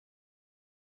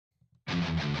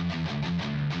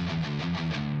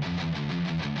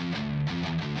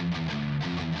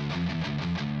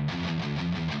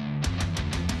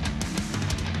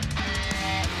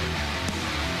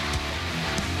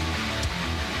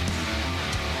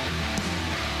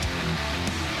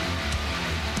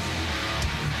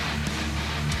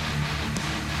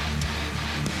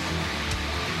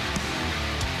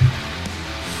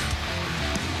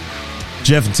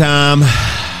Jeff and Tom.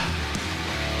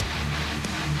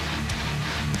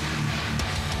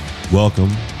 Welcome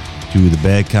to the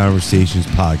Bad Conversations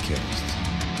podcast.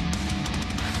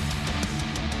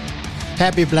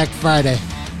 Happy Black Friday.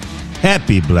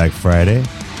 Happy Black Friday.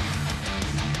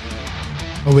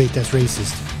 Oh, wait, that's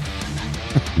racist.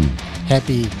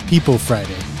 Happy People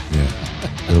Friday. Yeah.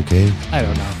 Okay. I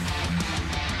don't know.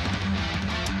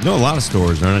 You know, a lot of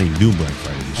stores are not even doing Black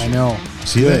Friday this year. I know.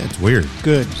 See that? It's weird.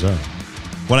 Good. Bizarre.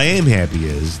 What I am happy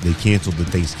is they canceled the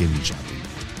Thanksgiving shopping.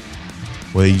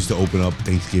 Well, they used to open up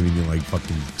Thanksgiving at like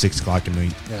fucking 6 o'clock at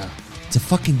night. Yeah. It's a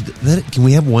fucking... Can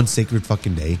we have one sacred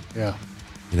fucking day? Yeah.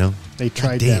 You know? They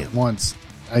tried that once.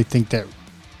 I think that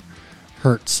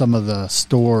hurt some of the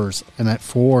stores and that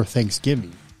for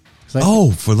Thanksgiving.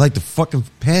 For like the fucking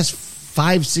past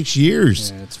 5-6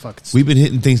 years. Yeah, it's fucking stupid. We've been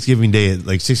hitting Thanksgiving Day at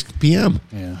like 6 p.m.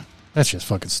 Yeah. That's just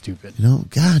fucking stupid. You know,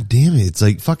 god damn it. It's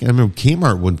like fucking... I remember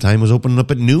Kmart one time was opening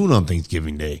up at noon on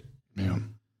Thanksgiving Day. Yeah.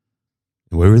 And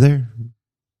we were there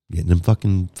getting them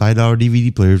fucking $5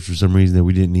 DVD players for some reason that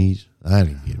we didn't need. I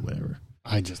didn't get it, whatever.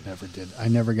 I just never did. I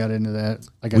never got into that.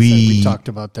 Like I said, we talked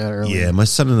about that earlier. Yeah, my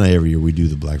son and I every year we do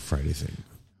the Black Friday thing.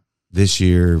 This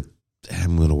year,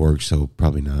 I'm going to work, so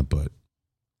probably not, but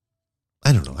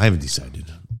I don't know. I haven't decided.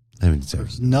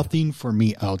 There's nothing for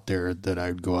me out there that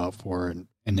I would go out for in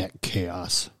that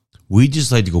chaos. We just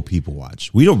like to go people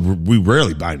watch. We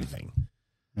rarely buy anything.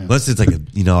 Yeah. Unless it's like I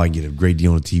can get a great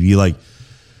deal on a TV. Like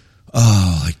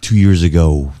 2 years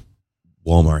ago,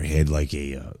 Walmart had like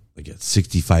a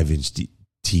 65-inch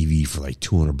TV for like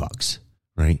 $200,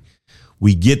 right?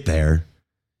 We get there,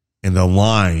 and the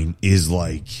line is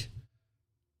like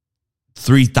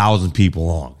 3,000 people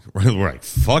long. Right? We're like,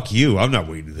 fuck you. I'm not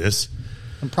waiting for this.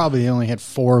 And probably they only had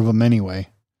 4 of them anyway.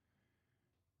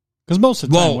 Because most of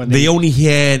the time, they only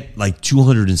had like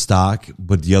 200 in stock,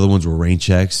 but the other ones were rain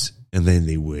checks, and then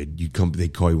they'd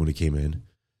call you when it came in.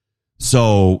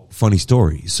 So, funny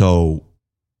story. So,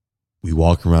 we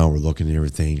walk around, we're looking at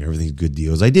everything's good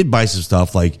deals. I did buy some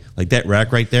stuff like that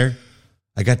rack right there.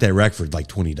 I got that rack for like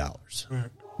 $20,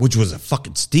 which was a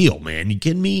fucking steal, man. You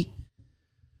kidding me?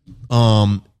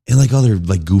 And like other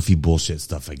like goofy bullshit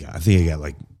stuff I got. I think I got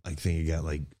like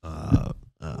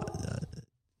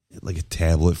a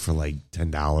tablet for like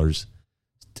 $10.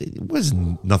 It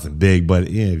wasn't nothing big, but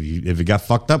yeah, if it got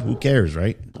fucked up, who cares,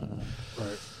 right?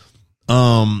 Right.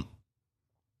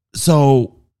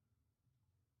 So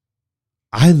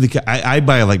I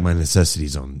buy like my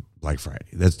necessities on Black Friday.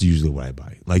 That's usually what I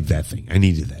buy. Like that thing. I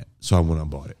needed that. So I went and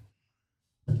bought it.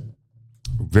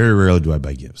 Very rarely do I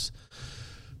buy gifts.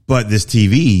 But this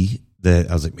TV that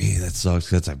I was like, man, that sucks.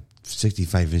 That's a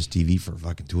 65-inch TV for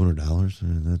fucking $200.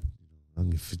 And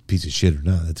I'm a piece of shit or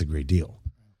not. That's a great deal.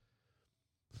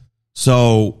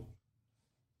 So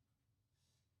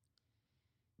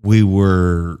we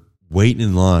were waiting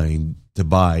in line to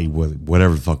buy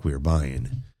whatever the fuck we were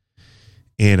buying.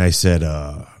 And I said,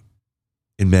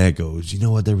 and Matt goes, you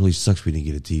know what? That really sucks we didn't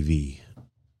get a TV,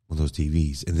 one of those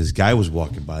TVs. And this guy was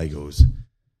walking by, he goes,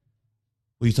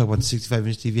 well, you talk about the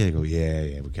 65-inch TV? I go,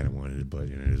 yeah, we kind of wanted it, but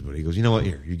it is what he goes, you know what?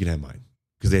 Here, you can have mine.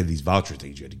 Because they had these voucher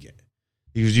things you had to get.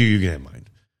 He goes, you can have mine.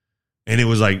 And it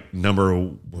was like number,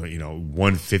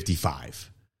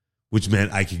 155, which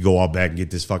meant I could go all back and get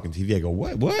this fucking TV. I go,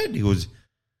 what? He goes,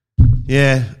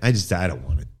 yeah, I don't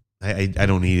want it. I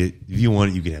don't need it. If you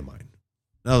want it, you can have mine.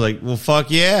 And I was like, well, fuck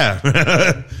yeah.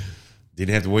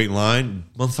 Didn't have to wait in line.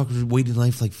 Motherfuckers would wait in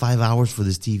line for like 5 hours for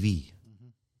this TV.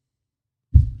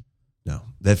 No,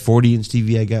 that 40-inch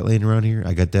TV I got laying around here,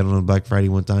 I got that on Black Friday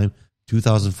one time,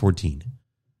 2014.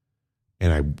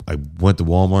 And I went to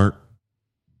Walmart,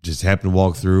 just happened to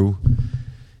walk through,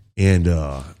 and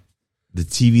the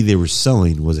TV they were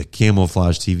selling was a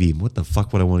camouflage TV. What the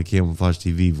fuck would I want a camouflage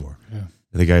TV for? Yeah.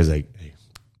 And the guy's like, hey,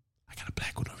 I got a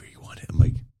black one over here. You want it? I'm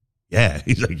like, yeah.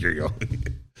 He's like, here you go.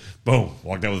 Boom.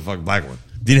 Walked out with a fucking black one.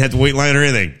 Didn't have to wait in line or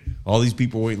anything. All these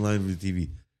people waiting in line for the TV.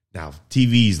 Now,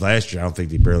 TVs last year, I don't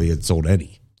think they barely had sold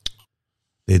any.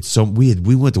 They had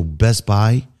we went to Best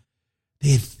Buy.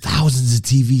 They had thousands of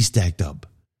TVs stacked up.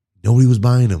 Nobody was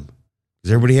buying them.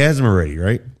 Because everybody has them already,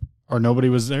 right? Or nobody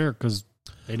was there because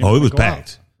they didn't. Oh, it was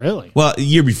packed. Out. Really? Well,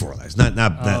 year before last. Not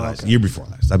last. Okay. Year before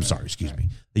last. I'm sorry, excuse me.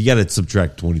 You got to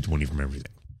subtract 2020 from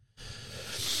everything.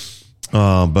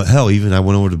 But hell, even I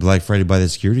went over to Black Friday to buy the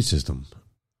security system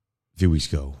a few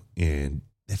weeks ago, and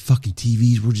that fucking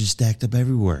TVs were just stacked up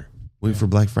everywhere, waiting for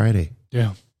Black Friday.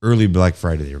 Yeah. Early Black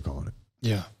Friday, they were calling it.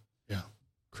 Yeah. Yeah.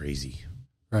 Crazy.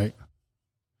 Right.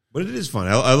 But it is fun.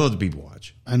 I love the people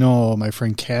watch. I know my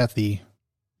friend Kathy,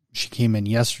 she came in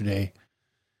yesterday.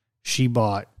 She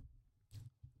bought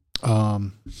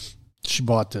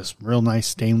this real nice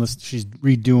stainless. She's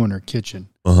redoing her kitchen.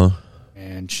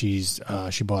 And she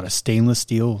bought a stainless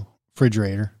steel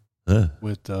refrigerator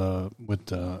with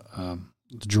the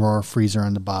drawer freezer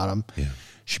on the bottom. Yeah.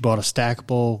 She bought a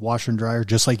stackable washer and dryer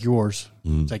just like yours.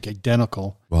 It's like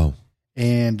identical. Wow.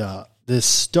 And this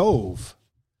stove,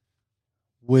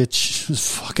 which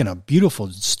is fucking a beautiful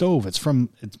stove. It's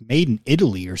made in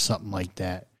Italy or something like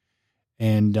that.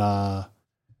 And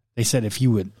they said if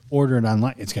you would order it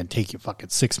online, it's going to take you fucking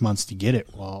 6 months to get it.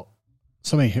 Well,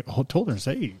 somebody told her,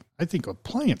 "Hey, I think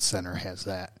Appliance Center has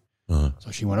that."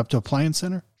 So she went up to Appliance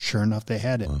Center. Sure enough, they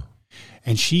had it.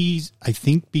 And I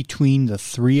think between the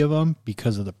three of them,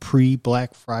 because of the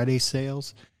pre-Black Friday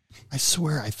sales, I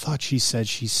swear I thought she said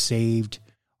she saved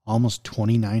almost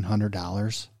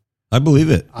 $2,900. I believe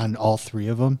it. On all three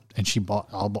of them, and she bought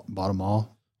them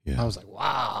all. Yeah. I was like,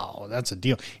 wow, that's a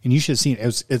deal. And you should have seen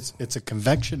it. It's a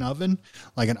convection oven,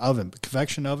 like an oven,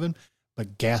 convection oven,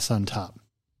 but gas on top.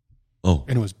 Oh.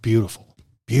 And it was beautiful.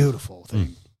 Beautiful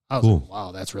thing. I was Cool. like,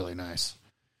 wow, that's really nice.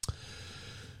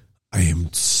 I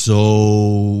am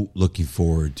so looking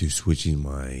forward to switching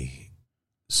my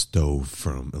stove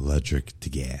from electric to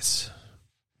gas.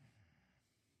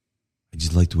 I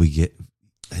just like the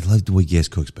way gas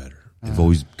cooks better. I've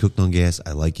always cooked on gas.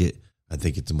 I like it. I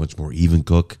think it's a much more even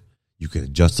cook. You can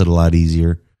adjust it a lot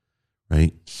easier,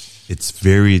 right? It's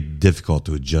very difficult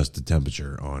to adjust the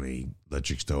temperature on a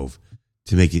electric stove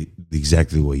to make it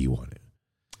exactly the way you want it.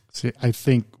 See, I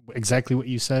think exactly what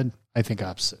you said. I think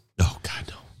opposite. Oh God,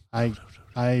 no. I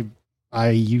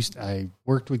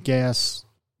worked with gas.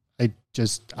 I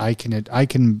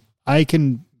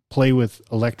can play with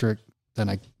electric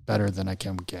better than I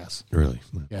can with gas. Really?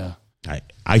 Yeah.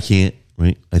 I can't,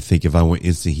 right? I think if I want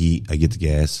instant heat, I get the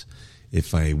gas.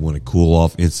 If I want to cool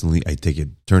off instantly, I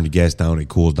turn the gas down, it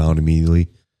cools down immediately.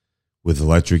 With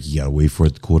electric, you gotta wait for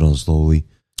it to cool down slowly.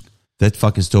 That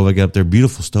fucking stove I got up there,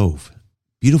 beautiful stove.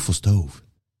 Beautiful stove.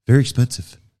 Very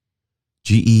expensive.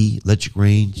 GE, electric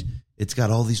range. It's got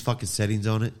all these fucking settings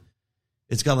on it.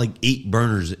 It's got like 8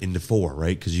 burners into 4,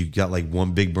 right? Because you got like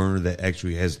one big burner that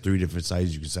actually has 3 different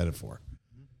sizes you can set it for.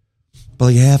 But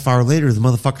like a half hour later, the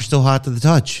motherfucker's still hot to the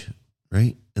touch,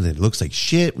 right? And then it looks like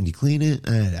shit when you clean it.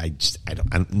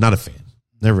 I'm not a fan.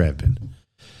 Never have been.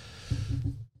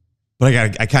 But I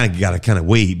gotta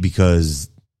wait because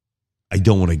I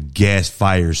don't want a gas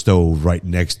fire stove right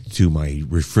next to my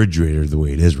refrigerator the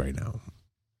way it is right now.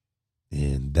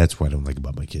 And that's what I don't like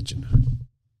about my kitchen.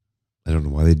 I don't know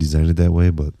why they designed it that way,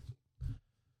 but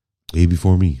way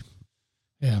before me.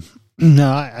 Yeah. No,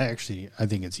 I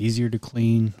think it's easier to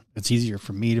clean. It's easier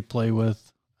for me to play with.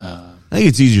 I think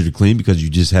it's easier to clean because you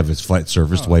just have this flat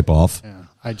surface to wipe off. Yeah.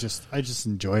 I just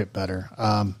enjoy it better.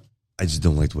 I just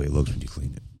don't like the way it looks when you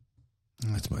clean it.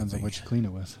 That's my depends on thing. what you clean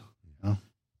it with. You know?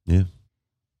 Yeah.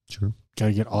 Sure.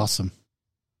 Gotta get awesome.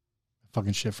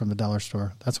 Fucking shit from the dollar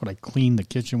store. That's what I cleaned the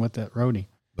kitchen with, that roadie.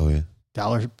 Oh yeah.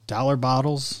 Dollar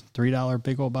bottles, $3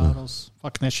 big old bottles.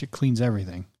 Fucking that shit cleans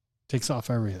everything. Takes off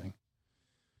everything.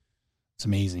 It's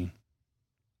amazing.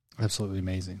 Absolutely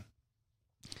amazing.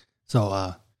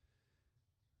 So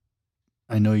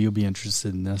I know you'll be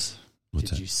interested in this.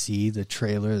 Did you see the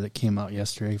trailer that came out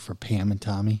yesterday for Pam and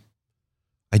Tommy?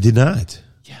 I did not.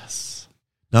 Yes.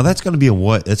 Now that's going to be on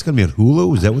what? That's going to be on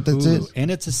Hulu? Is that what that is?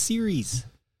 And it's a series.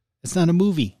 It's not a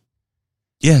movie.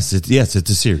 Yes, it's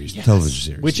a series,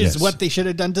 television series. Which is what they should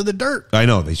have done to The Dirt. I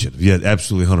know they should have. Yeah,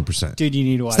 absolutely 100%. Dude, you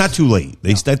need to watch it. It's not too late.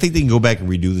 I think they can go back and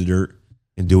redo The Dirt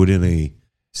and do it in a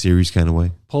series kind of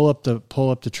way. Pull up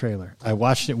the trailer. I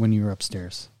watched it when you were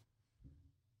upstairs.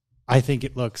 I think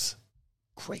it looks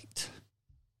great.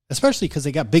 Especially because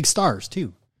they got big stars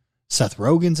too. Seth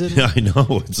Rogen's in it. Yeah, I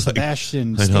know. It's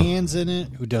Sebastian Stan's in it,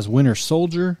 who does Winter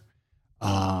Soldier.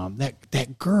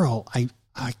 That girl,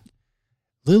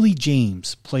 Lily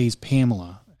James plays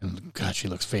Pamela, and God, she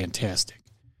looks fantastic.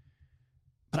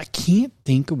 But I can't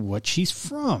think of what she's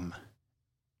from.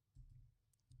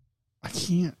 I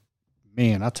can't.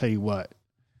 Man, I'll tell you what.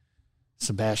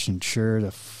 Sebastian sure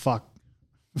the fuck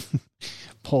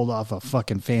pulled off a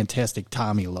fucking fantastic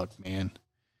Tommy look, man.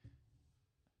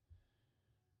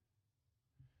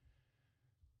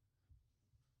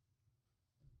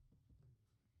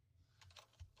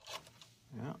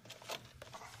 Yeah.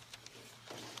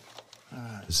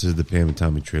 This is the Pam and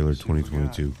Tommy trailer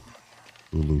 2022.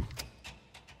 Hulu.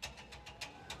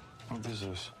 What is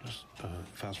this? Just,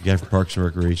 fast You got for Parks and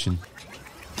Recreation?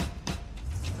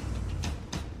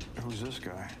 Who's this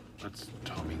guy? That's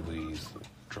Tommy Lee's the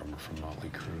drummer from Motley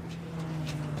Crue.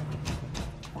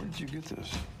 Where did you get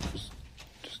this?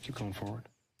 Just keep going forward.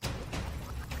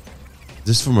 Is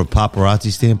this from a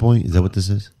paparazzi standpoint? Is that what this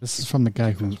is? This is from the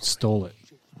guy who stole it.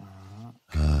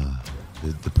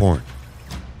 The porn.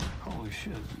 Holy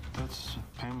shit, that's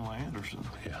Pamela Anderson.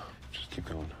 Yeah, just keep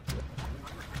going.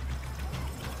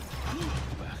 Go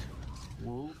back.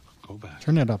 Whoa, go back.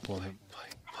 Turn it up a little bit.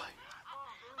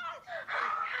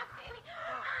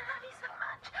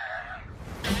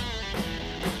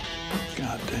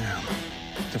 God damn.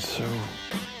 It's so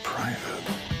private.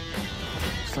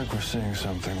 It's like we're seeing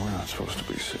something we're not supposed to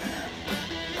be seeing.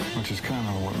 Which is kind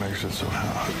of what makes it so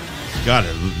hot. God,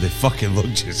 they fucking look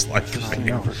just like I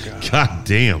never got it. God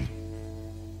damn.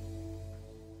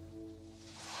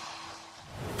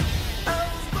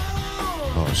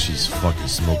 Oh, she's fucking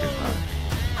smoking hot.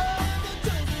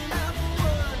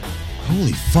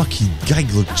 Holy fuck, guy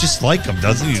looked just like him,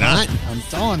 doesn't he not? I'm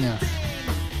telling you.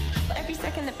 Every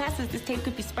second that passes, this tape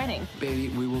could be spreading. Baby,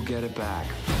 we will get it back.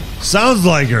 Sounds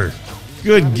like her.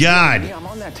 Good God. Yeah, I'm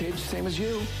on that tape, same as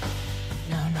you.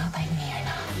 No, not like me or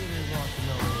not.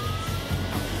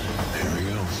 Here we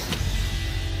go.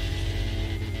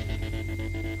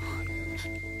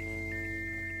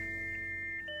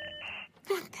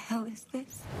 What the hell is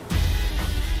this?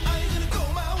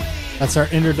 That's our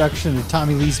introduction to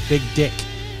Tommy Lee's big dick.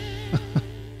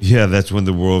 Yeah, that's when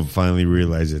the world finally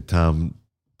realized that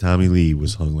Tommy Lee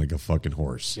was hung like a fucking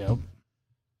horse. Yep.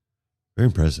 Very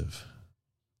impressive.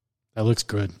 That looks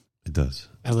good. It does.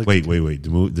 That looks Wait.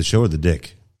 The show or the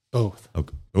dick? both.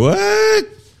 Okay. What?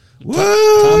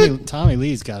 Tommy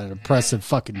Lee's got an impressive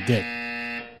fucking dick.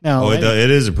 No, Oh, it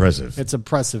is impressive. it's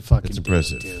impressive fucking It's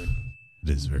impressive. dick, dude. It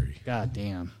is very. God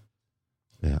damn.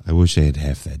 Yeah, I wish I had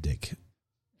half that dick.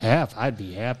 Half. I'd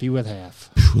be happy with half.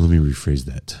 Let me rephrase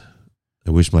that.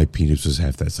 I wish my penis was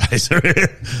half that size.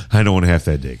 I don't want half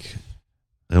that dick.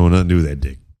 I don't want nothing to do with that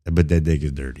dick. But that dick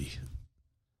is dirty.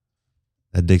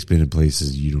 That dick's been in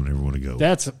places you don't ever want to go.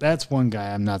 That's one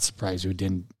guy I'm not surprised who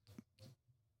didn't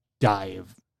die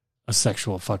of a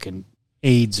sexual fucking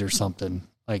AIDS or something.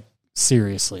 Like,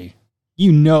 seriously.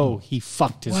 You know he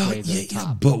fucked his way to the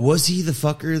top. But was he the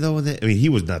fucker though? In that? I mean, he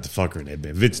was not the fucker in that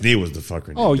band. Vince Neil was the fucker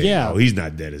in that Oh, band. yeah. No, he's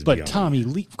not dead as But beyond. Tommy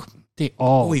Lee, they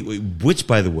all. Oh, wait. Which,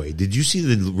 by the way, did you see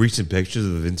the recent pictures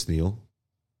of Vince Neil?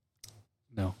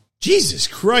 No. Jesus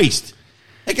Christ.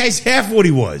 That guy's half what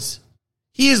he was.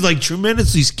 He is like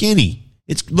tremendously skinny.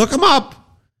 Look him up.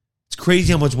 It's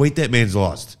crazy how much weight that man's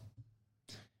lost.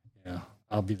 Yeah,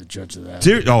 I'll be the judge of that.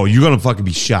 Oh, you're going to fucking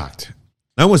be shocked.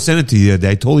 I almost sent it to you the other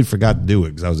day. I totally forgot to do it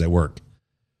because I was at work.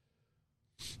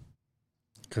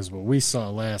 Because what we saw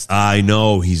last I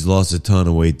know he's lost a ton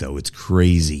of weight, though. It's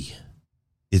crazy.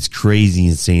 It's crazy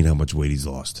insane how much weight he's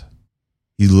lost.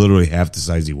 He's literally half the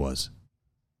size he was.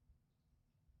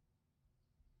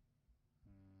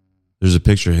 There's a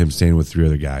picture of him standing with 3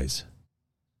 other guys.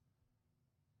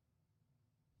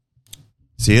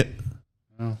 See it?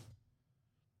 No. Let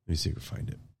me see if I can find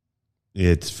it.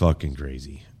 It's fucking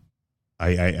crazy.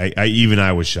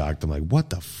 I was shocked. I'm like, what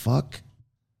the fuck?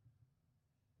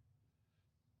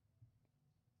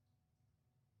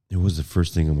 It was the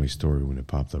first thing on my story when it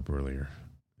popped up earlier.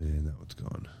 And now it's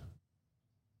gone.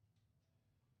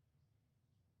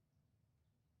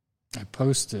 I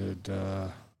posted.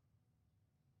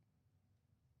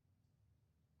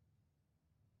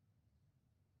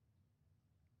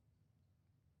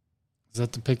 Is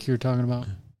that the pic you're talking about?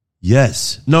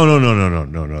 Yes. No.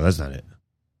 That's not it.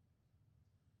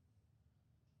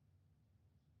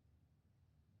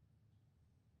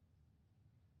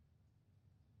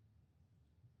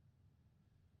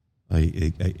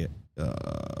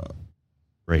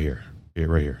 Right here. Yeah,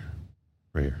 right here.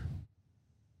 Right here.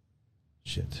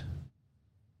 Shit.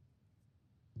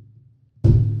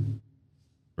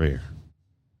 Right here.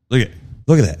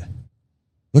 Look at that.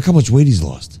 Look how much weight he's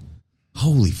lost.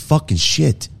 Holy fucking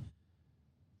shit.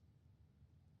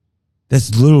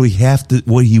 That's literally half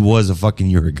what he was a fucking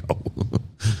year ago.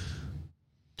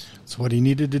 That's what he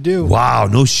needed to do. Wow,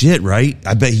 no shit, right?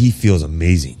 I bet he feels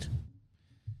amazing.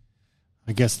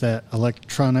 I guess that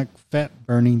electronic fat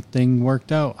burning thing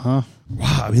worked out, huh?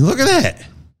 Wow, I mean, look at that.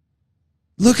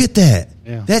 Look at that.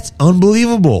 Yeah. That's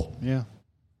unbelievable. Yeah.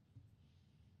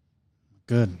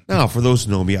 Good. Now, for those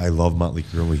who know me, I love Motley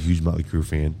Crue. I'm a huge Motley Crue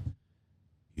fan.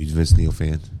 Huge Vince Neil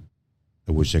fan.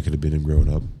 I wish I could have been him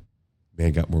growing up.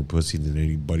 Man got more pussy than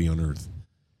anybody on earth.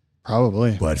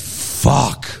 Probably. But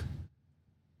fuck.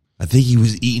 think he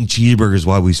was eating cheeseburgers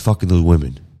while he was fucking those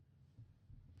women.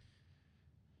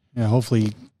 Yeah, hopefully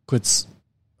he quits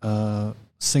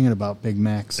singing about Big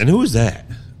Macs. And who is that?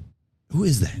 Who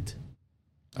is that?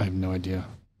 I have no idea.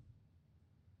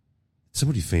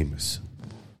 Somebody famous.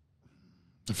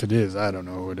 If it is, I don't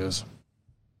know who it is.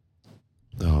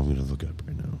 Oh, I'm going to look it up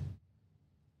right now.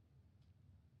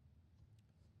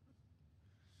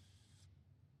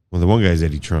 Well, the one guy's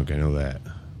Eddie Trunk. I know that.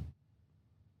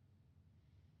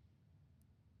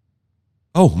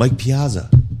 Oh, Mike Piazza,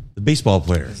 the baseball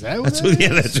player. Is that what that's that what,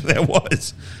 Yeah, is? that's what that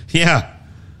was. Yeah.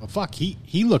 Well, fuck, he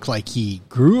looked like he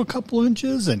grew a couple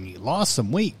inches and he lost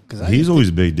some weight. Cause He's always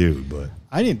a big dude, but...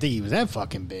 I didn't think he was that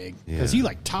fucking big because Yeah. he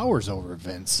like towers over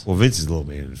Vince. Well, Vince is a little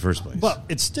man in the first place. But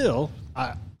it's still,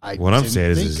 I what I'm didn't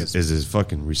saying think is his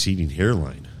fucking receding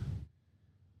hairline.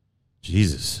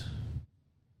 Jesus.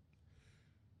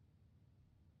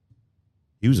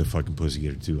 He was a fucking pussy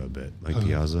getter too, I bet. Mike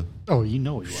Piazza. Oh, you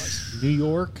know he was. New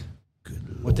York Good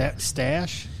Lord. with that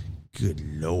stash. Good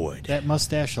Lord. That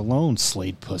mustache alone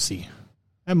slayed pussy.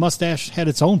 That mustache had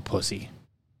its own pussy.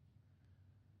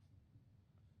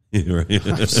 Right.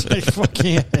 I was like, fuck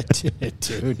yeah, it did,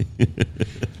 dude.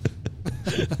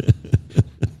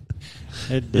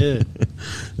 It did.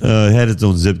 It had its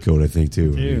own zip code, I think,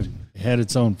 too. Dude, it had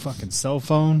its own fucking cell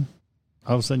phone.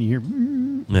 All of a sudden you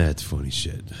hear, That's funny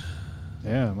shit.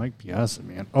 yeah, Mike Piazza,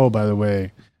 man. Oh, by the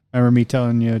way, remember me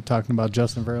telling you, talking about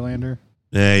Justin Verlander?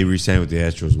 Yeah, he re-signed with the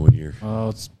Astros 1 year.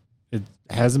 Well, it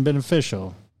hasn't been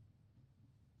official,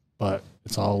 but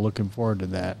it's all looking forward to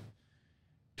that.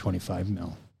 $25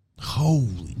 million.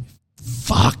 Holy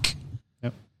fuck.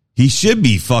 Yep. He should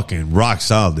be fucking rock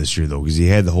solid this year, though, because he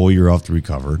had the whole year off to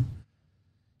recover.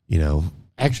 You know?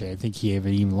 Actually, I think he had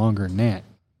it even longer than that.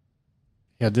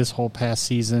 He had this whole past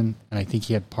season, and I think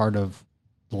he had part of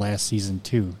the last season,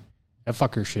 too. That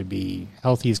fucker should be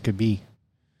healthy as could be.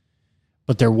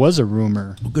 But there was a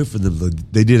rumor. Well, good for them.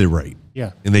 They did it right.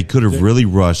 Yeah. And they could have really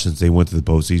rushed since they went to the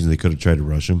postseason. They could have tried to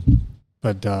rush him.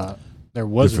 But there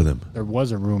was Good for them. There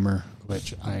was a rumor,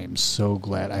 which I am so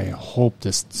glad. I hope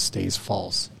this stays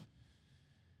false.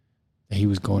 That he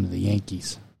was going to the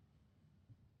Yankees.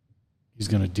 He's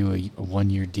going to do a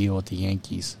 1-year deal with the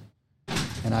Yankees.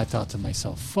 And I thought to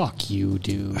myself, fuck you,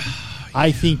 dude.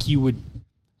 I think you would.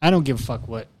 I don't give a fuck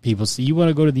what people say. You want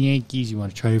to go to the Yankees, you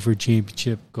want to try for a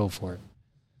championship, go for it.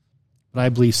 But I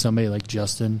believe somebody like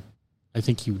Justin, I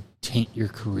think you taint your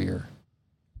career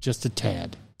just a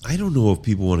tad. I don't know if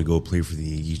people want to go play for the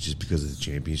Yankees just because of the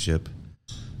championship.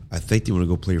 I think they want to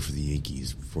go play for the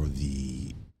Yankees for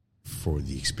the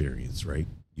experience, right?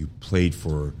 You played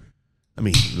for. I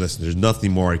mean, listen, there's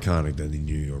nothing more iconic than the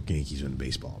New York Yankees in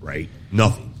baseball, right?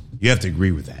 Nothing. You have to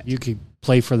agree with that. You could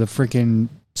play for the freaking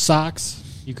Sox.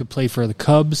 You could play for the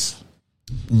Cubs.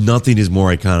 Nothing is more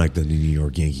iconic than the New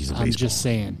York Yankees in I'm baseball. just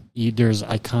saying, there's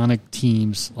iconic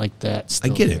teams like that. I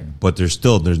Still get there. it, but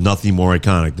there's nothing more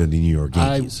iconic than the New York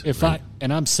Yankees.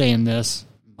 And I'm saying this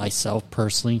myself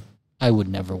personally, I would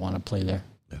never want to play there.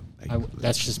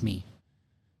 That's just me.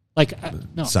 Like,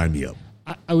 no, Sign me up.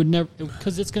 I would never,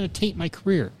 because it's going to taint my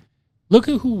career. Look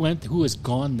at who has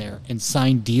gone there and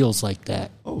signed deals like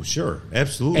that Oh, sure.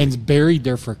 Absolutely. and buried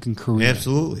their freaking career.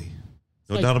 Absolutely.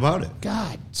 No Like, doubt about it.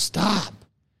 God, stop.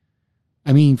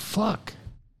 I mean, fuck.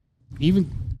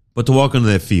 But to walk into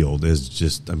that field is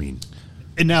just, I mean,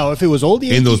 And now, if it was old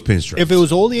Yankee, in those pinstripes. if it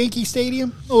was old Yankee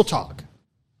Stadium, we'll talk.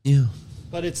 Yeah.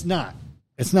 But it's not.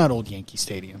 It's not old Yankee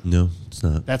Stadium. No, it's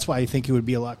not. That's why I think it would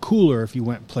be a lot cooler if you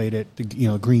went and played at the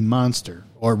Green Monster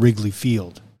or Wrigley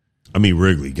Field. I mean,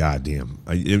 Wrigley, goddamn.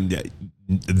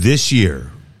 This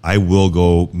year, I will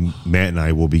go, Matt and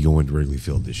I will be going to Wrigley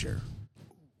Field this year.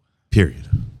 Period.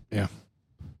 Yeah.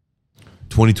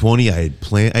 2020, I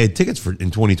had tickets for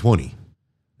in 2020,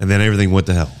 and then everything went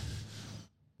to hell.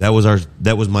 That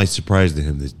was my surprise to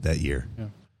him that year. Yeah.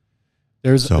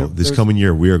 This coming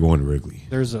year, we are going to Wrigley.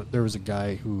 There was a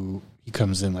guy who he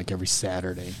comes in like every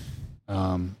Saturday,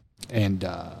 and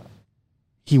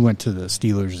he went to the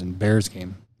Steelers and Bears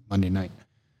game Monday night,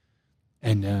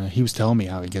 and he was telling me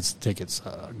how he gets the tickets.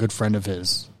 A good friend of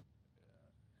his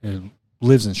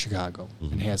lives in Chicago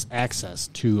and has access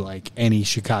to like any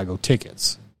Chicago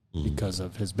tickets because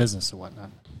of his business and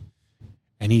whatnot.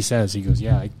 And he goes,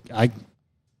 yeah, I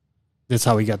that's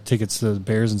how he got tickets to the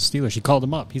Bears and Steelers. He called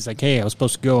him up. He's like, hey, I was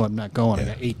supposed to go. I'm not going.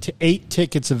 Yeah. I got eight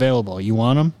tickets available. You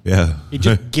want them? Yeah. He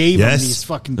just gave him Yes. these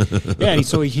fucking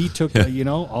So he took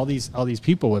all these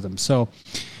people with him. So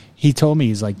he told me,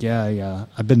 he's like,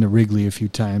 I've been to Wrigley a few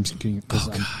times. He goes,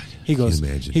 Can't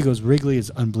imagine. Wrigley is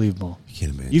unbelievable. I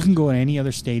can't imagine. You can go to any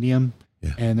other stadium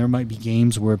Yeah. and there might be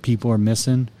games where people are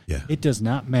missing. Yeah. It does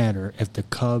not matter if the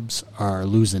Cubs are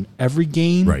losing every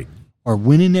game Right. or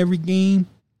winning every game.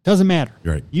 Doesn't matter.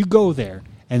 Right. You go there,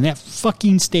 and that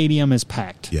fucking stadium is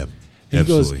packed. Yep. He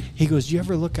Absolutely. goes, you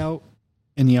ever look out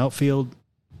in the outfield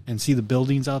and see the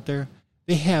buildings out there?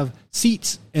 They have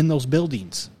seats in those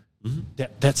buildings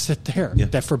that sit there Yeah.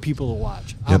 that for people to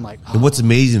watch. Yep. I'm like, And what's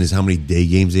amazing is how many day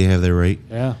games they have there, right?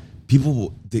 yeah.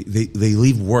 People, they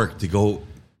leave work to go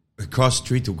across the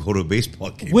street to go to a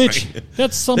baseball game. Which, right?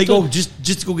 that's something. They go just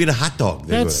to go get a hot dog.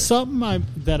 They go That's there. something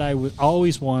that I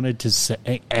always wanted to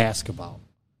ask about.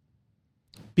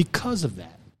 Because of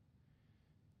that,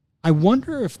 I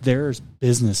wonder if there's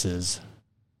businesses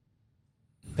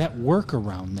that work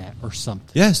around that or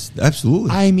something. Yes,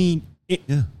 absolutely. I mean,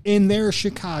 Yeah. in their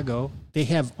Chicago, they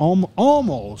have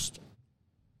almost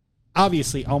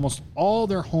all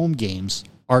their home games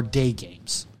are day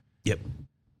games. Yep.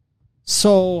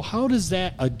 So how does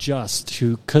that adjust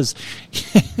to? Because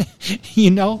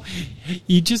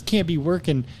you just can't be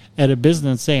working at a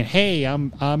business saying, "Hey,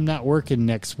 I'm not working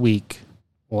next week."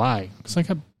 Why? Because I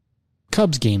got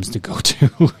Cubs games to go to.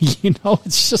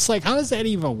 It's just like, how does that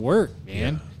even work,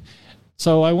 man? Yeah.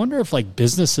 So I wonder if like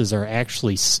businesses are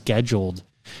actually scheduled,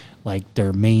 like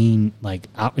their main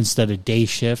out instead of day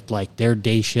shift, like their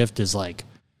day shift is like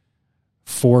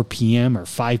 4 p.m. or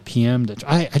 5 p.m.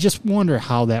 I just wonder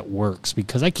how that works,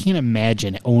 because I can't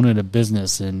imagine owning a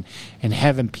business and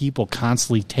having people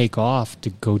constantly take off to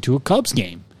go to a Cubs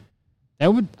game. I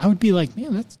would be like,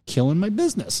 man, that's killing my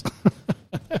business.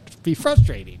 It'd be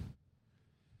frustrating.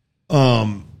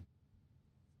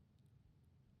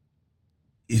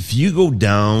 If you go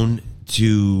down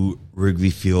to Wrigley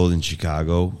Field in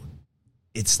Chicago,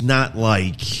 it's not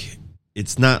like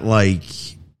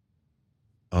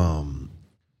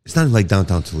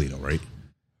downtown Toledo, right?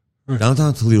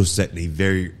 Downtown Toledo is set in a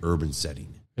very urban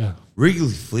setting. Yeah. Wrigley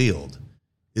Field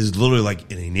is literally like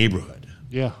in a neighborhood.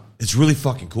 Yeah. It's really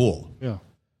fucking cool. Yeah.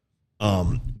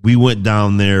 We went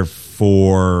down there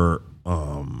for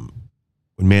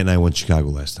when Matt and I went to Chicago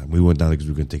last time. We went down there because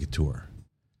we were going to take a tour.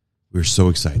 We were so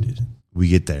excited. We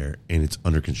get there and it's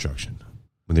under construction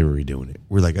when they were redoing it.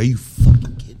 We're like, are you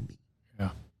fucking kidding me? Yeah.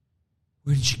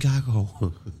 We're in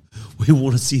Chicago. We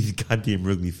want to see the goddamn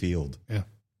Wrigley Field. Yeah.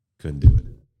 Couldn't do it.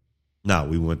 No,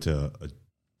 we went to a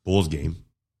Bulls game.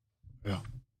 Yeah.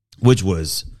 Which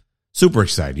was super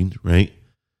exciting, right?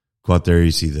 Go out there,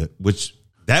 you see that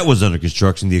was under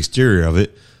construction, the exterior of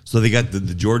it. So they got the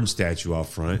Jordan statue out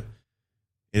front.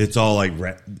 And it's all like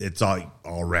it's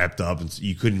all wrapped up, and so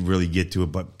you couldn't really get to it.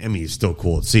 But I mean, it's still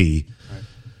cool to see.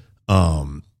 Right.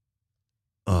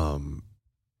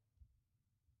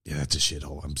 Yeah, that's a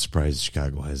shithole. I'm surprised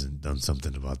Chicago hasn't done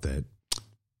something about that.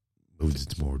 Moved it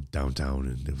to more downtown,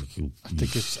 and I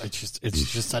think it's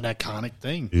just an iconic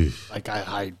thing. Oof. Like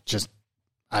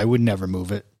I would never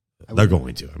move it. They're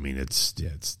going to. I mean, it's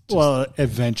just, Well,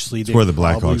 eventually it's they where the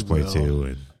probably Blackhawks play will. too,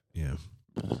 and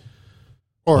yeah.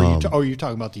 Or are you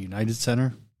talking about the United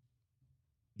Center?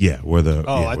 Yeah, where the.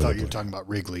 Oh, yeah, I where thought they you were play. talking about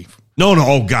Wrigley. No,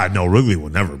 oh God, no. Wrigley will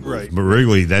never move. Right. But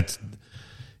Wrigley,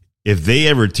 if they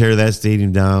ever tear that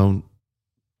stadium down,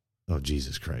 oh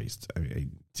Jesus Christ,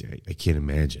 I can't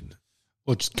imagine.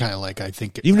 Which is kind of like, I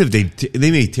think, Even if they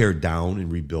may tear it down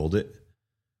and rebuild it,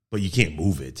 but you can't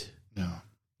move it.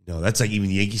 No, that's like even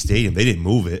the Yankee Stadium. They didn't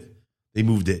move it. They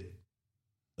moved it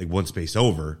like one space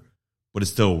over, but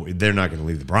it's still, they're not going to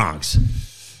leave the Bronx.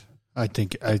 I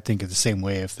think it's the same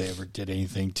way if they ever did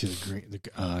anything to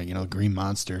the Green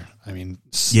Monster. I mean,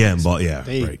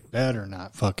 They right. better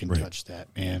not fucking touch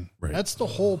that, man. Right. That's the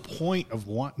whole point of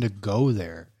wanting to go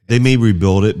there. They may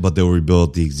rebuild it, but they'll rebuild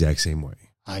it the exact same way.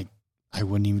 I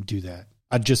wouldn't even do that.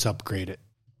 I'd just upgrade it.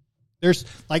 There's,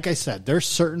 like I said, there's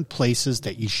certain places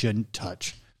that you shouldn't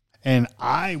touch, and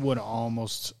I would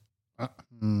almost. I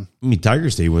mean, Tiger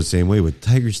Stadium was the same way. With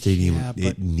Tiger Stadium, Yeah, but-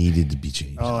 it needed to be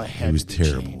changed. Oh, it was to be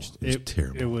terrible. changed. It was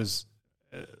terrible. It was.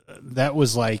 That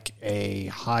was like a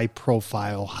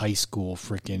high-profile high school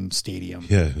freaking stadium.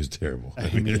 Yeah, it was terrible. I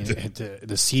mean,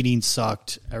 the seating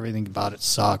sucked. Everything about it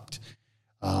sucked.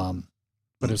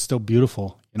 But it's still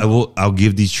beautiful. You know? I'll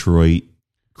give Detroit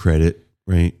credit,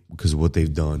 right, because of what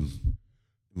they've done.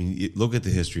 I mean, look at the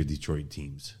history of Detroit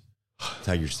teams.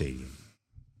 Tiger Stadium,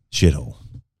 shithole.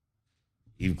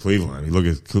 Even Cleveland. I mean, look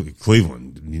at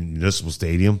Cleveland Municipal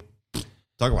Stadium.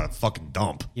 Talk about a fucking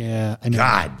dump. Yeah, I know.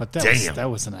 God but damn. that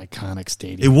was an iconic It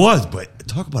stadium. was, but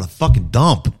talk about a fucking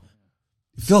dump.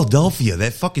 Philadelphia,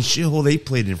 that fucking shithole they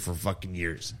played in for fucking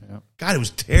years. Yep. God, it was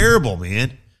terrible,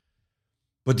 man.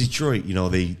 But Detroit,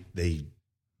 they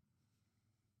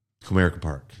Comerica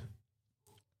Park,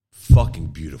 fucking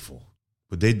beautiful.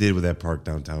 what they did with that park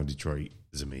downtown Detroit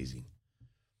is amazing.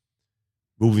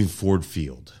 Moving Ford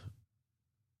Field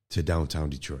to downtown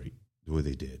Detroit, the way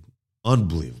they did.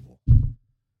 Unbelievable.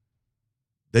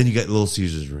 Then you got Little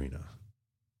Caesars Arena.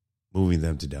 Moving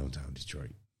them to downtown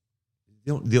Detroit.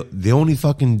 The only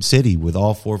fucking city with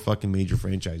all 4 fucking major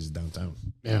franchises downtown.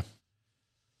 Yeah.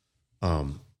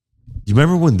 You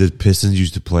remember when the Pistons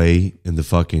used to play in the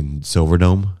fucking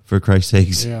Silverdome, for Christ's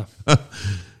sakes? Yeah.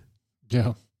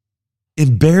 Yeah.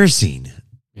 Embarrassing.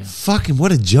 Yeah. Fucking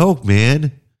what a joke,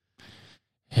 man.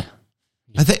 Yeah.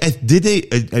 I think did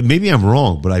they? Maybe I'm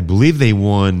wrong, but I believe they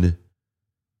won.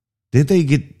 Didn't they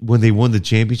get when they won the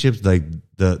championships, like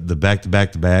the back to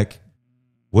back to back?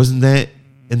 Wasn't that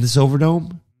in the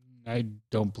Silverdome? I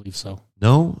don't believe so.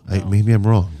 No, No. Maybe I'm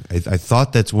wrong. I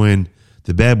thought that's when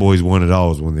the Bad Boys won it all,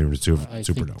 was when they were in the I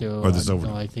Superdome think or the Silverdome.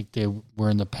 No, I think they were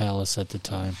in the Palace at the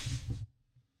time.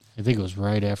 I think it was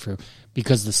right after,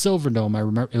 because the Silverdome, I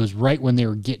remember it was right when they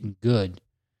were getting good,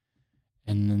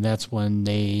 and then that's when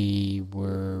they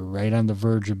were right on the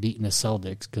verge of beating the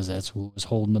Celtics, because that's who was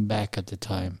holding them back at the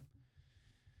time.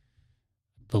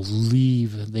 I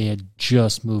believe they had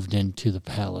just moved into the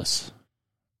Palace.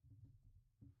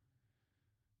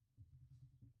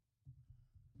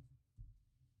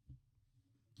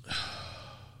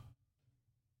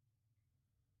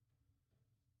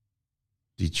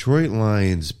 Detroit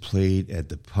Lions played at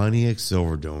the Pontiac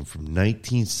Silverdome from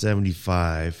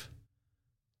 1975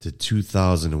 to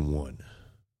 2001.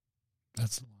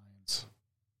 That's the Lions.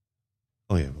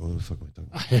 Oh, yeah. What the fuck am I talking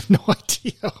I about? have no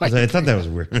idea. I thought that was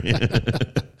weird.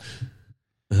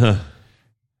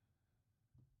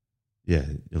 Yeah,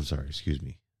 I'm sorry. Excuse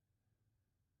me.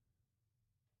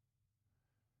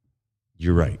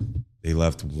 You're right. They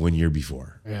left 1 year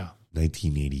before, Yeah,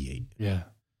 1988. yeah.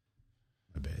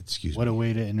 My bad. Excuse What me. a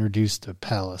way to introduce the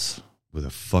Palace. With a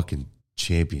fucking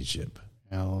championship.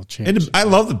 Yeah, a little And change. I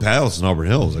love the Palace in Auburn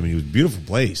Hills. I mean, it was a beautiful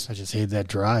place. I just hated that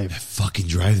drive. That fucking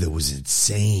drive, that was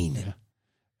insane. Yeah.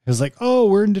 It was like, oh,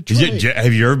 we're in Detroit.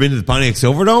 Have you ever been to the Pontiac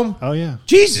Silverdome? Oh, yeah.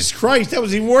 Jesus Christ, that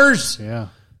was even worse. Yeah.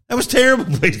 That was a terrible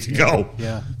place to go.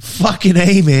 Yeah. Fucking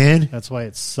A, man. That's why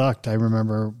it sucked. I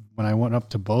remember when I went up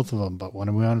to both of them, but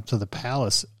when we went up to the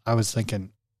Palace, I was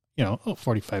thinking,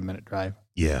 45-minute drive.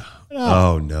 Yeah. No.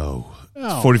 Oh, no.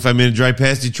 No. 45-minute drive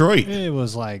past Detroit. It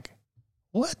was like,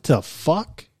 what the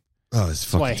fuck? Oh, it's That's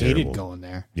fucking why I hated terrible. going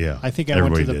there. Yeah. I think I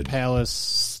went to everybody the did.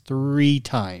 Palace 3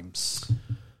 times.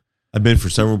 I've been for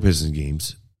several Pistons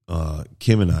games.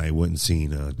 Kim and I went and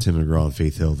seen Tim McGraw and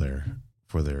Faith Hill there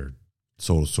for their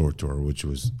Soul to Sword tour, which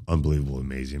was unbelievable,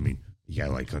 amazing. I mean, you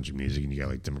gotta like country music and you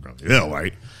gotta like Tim McGraw and Faith Hill,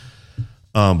 right?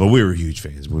 But we were huge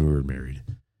fans when we were married.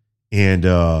 And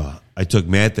I took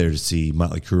Matt there to see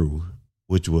Motley Crue,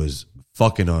 which was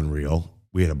fucking unreal.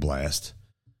 We had a blast.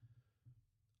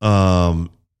 And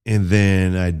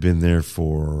then I'd been there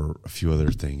for a few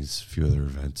other things, a few other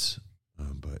events.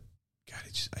 But God,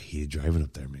 I hated driving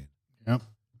up there, man. Yep.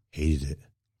 Hated it.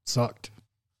 Sucked.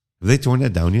 Have they torn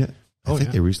that down yet? I Oh, think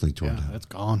yeah. they recently tore it Yeah, down. that's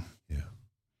gone. Yeah.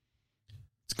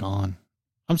 It's gone.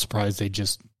 I'm surprised they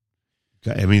just,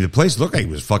 I mean, the place looked like it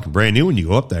was fucking brand new when you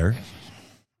go up there.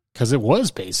 because it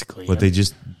was basically. But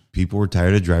people were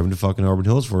tired of driving to fucking Auburn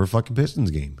Hills for a fucking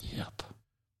Pistons game. Yep.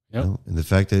 You know? And the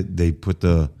fact that they put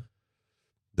the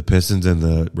Pistons and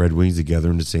the Red Wings together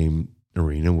in the same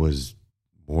arena was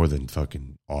more than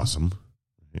fucking awesome.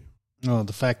 Oh,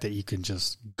 the fact that you can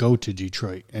just go to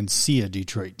Detroit and see a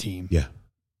Detroit team. Yeah.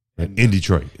 And, in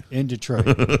Detroit. In Detroit.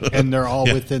 And they're all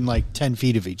within like 10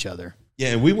 feet of each other.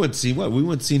 Yeah, and we went to see what? We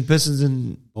went to see Pistons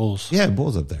and Bulls. yeah,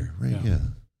 Bulls up there, right? Yeah. Yeah.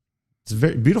 It's a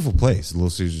very beautiful place, Little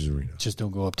Caesars Arena. Just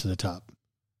don't go up to the top.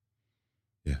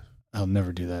 Yeah. I'll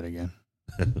never do that again.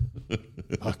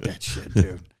 Fuck that shit,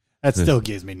 dude. That still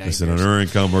gives me nightmares. Listen, on our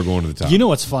income, we're going to the top. You know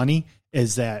what's funny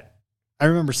is that I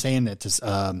remember saying that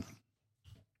to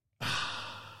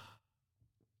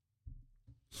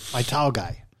my towel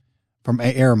guy from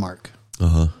Aramark,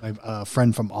 my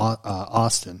friend from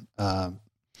Austin, and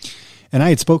I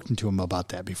had spoken to him about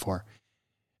that before,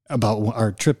 about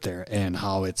our trip there and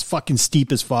how it's fucking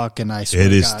steep as fuck. And I swear It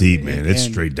to is God, steep, man. It's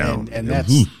straight down. and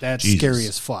Ooh, that's Jesus. scary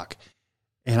as fuck.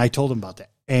 And I told him about that.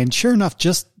 And sure enough,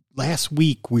 just last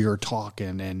week we were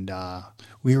talking, and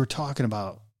we were talking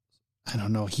about, I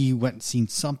don't know, he went and seen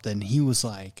something. He was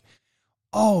like,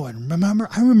 oh, and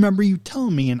I remember you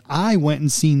telling me, and I went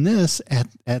and seen this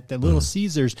at the Little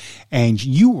Caesars, and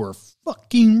you were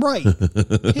fucking right.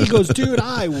 He goes, dude,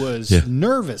 I was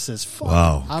nervous as fuck.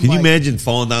 Wow. I'm Can you like, imagine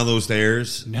falling down those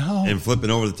stairs? No. And flipping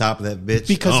over the top of that bitch?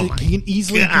 because Oh it my can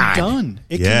easily God. be done.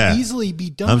 It Yeah. can easily be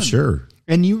done. I'm sure.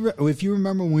 And if you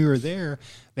remember when we were there,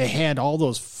 they had all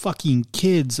those fucking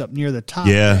kids up near the top.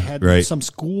 Yeah, They had right. some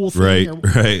school thing.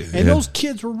 Right. And those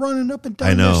kids were running up and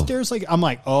down know. the stairs. I'm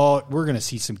like, oh, we're going to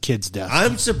see some kids' deaths.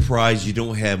 I'm surprised you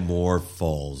don't have more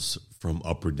falls from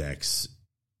upper decks.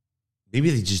 Maybe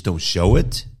they just don't show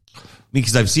it. I mean,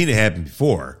 because I've seen it happen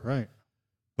before. Right.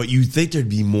 But you'd think there'd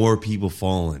be more people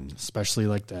falling. Especially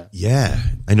like that. Yeah.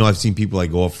 I know I've seen people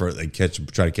like go up for like try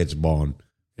to catch a ball and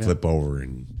flip over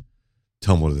and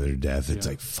tumble to their death. It's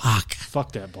like, fuck.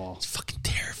 Fuck that ball. It's fucking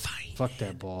terrifying. Fuck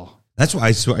that ball. That's why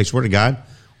I swear to God,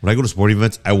 when I go to sporting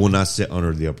events, I will not sit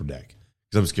under the upper deck.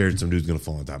 Because I'm scared some dude's going to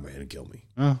fall on top of my head and kill me.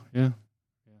 Oh, yeah.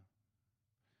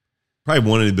 Probably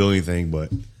one in a billion thing,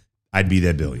 but I'd be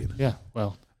that billion. Yeah.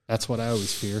 Well, that's what I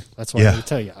always fear. That's what I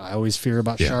tell you. I always fear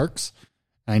about sharks.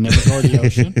 I never go to the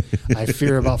ocean. I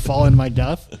fear about falling to my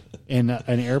death in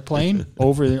an airplane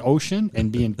over the ocean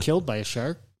and being killed by a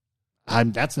shark.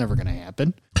 That's never going to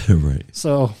happen. Right.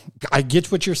 So I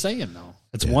get what you're saying, though.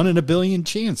 It's 1 in a billion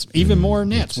chance. Even more than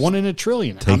that. It's 1 in a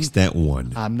trillion. Takes that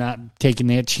one. I'm not taking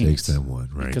that chance. Takes that one,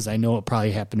 right. Because I know it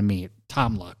probably happened to me.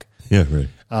 Tom Luck. Yeah,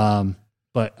 right.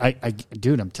 But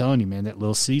dude, I'm telling you, man, that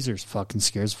Little Caesars fucking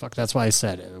scares fuck. That's why I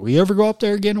said, if we ever go up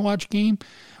there again and watch a game,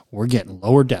 we're getting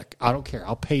lower deck. I don't care.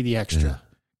 I'll pay the extra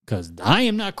because I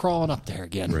am not crawling up there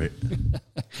again. Right.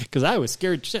 Because I was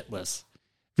scared shitless.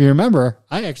 If you remember,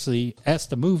 I actually asked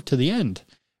to move to the end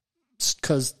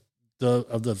because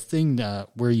of the thing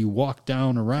where you walk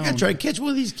down around. I gotta try to catch one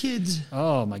of these kids.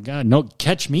 Oh my God! No,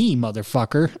 catch me,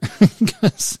 motherfucker!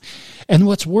 And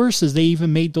what's worse is they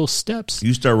even made those steps.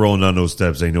 You start rolling down those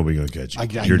steps, ain't nobody gonna catch you.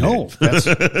 I You're know. dead.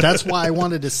 That's why I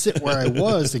wanted to sit where I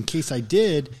was in case I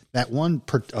did. That one,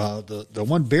 the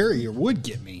one barrier would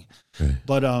get me. Right.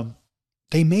 But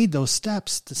they made those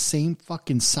steps the same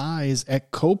fucking size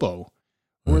at Kobo,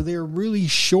 where they're really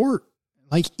short,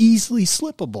 like easily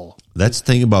slippable. That's the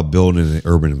thing about building an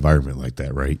urban environment like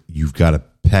that, right? You've got to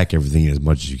pack everything in as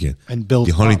much as you can. And build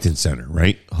the Huntington Center,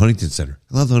 right? Huntington Center.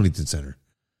 I love the Huntington Center.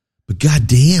 But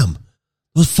goddamn,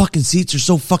 those fucking seats are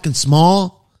so fucking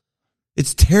small.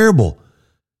 It's terrible.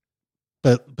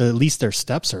 But at least their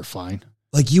steps are fine.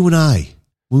 Like you and I,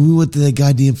 when we went to that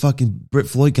goddamn fucking Brit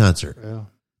Floyd concert,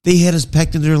 they had us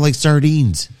packed in there like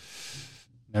sardines.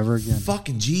 Never again.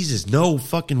 Fucking Jesus, no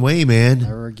fucking way, man.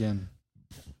 Never again.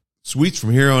 Suites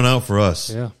from here on out for us.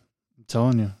 Yeah, I'm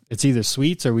telling you. It's either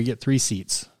suites or we get 3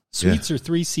 seats. Suites or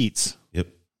 3 seats. Yep,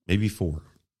 maybe 4.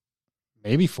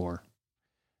 Maybe 4.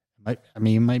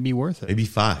 It might be worth it. Maybe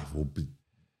 5.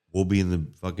 We'll be in the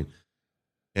fucking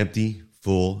empty,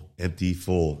 full, empty,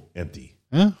 full, empty.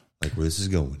 Yeah. Like where this is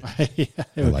going. Yeah.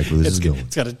 I like where this is going.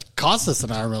 It's got to cost us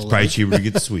an arm and a leg. Probably cheaper to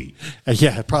get the suite.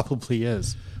 Yeah, it probably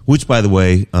is. Which, by the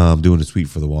way, doing a suite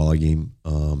for the Walleye game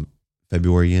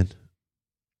February end.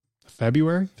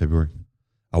 February.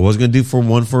 I was going to do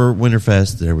one for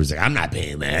Winterfest. There was like, I'm not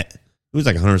paying that. It was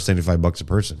like $175 a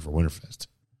person for Winterfest.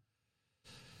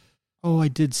 Oh, I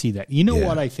did see that. You know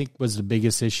what I think was the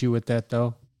biggest issue with that,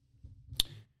 though?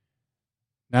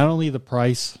 Not only the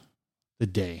price, the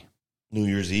day. New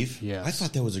Year's Eve? Yes. I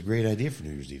thought that was a great idea for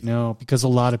New Year's Eve. No, because a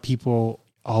lot of people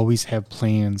always have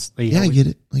plans. I get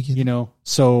it. You know,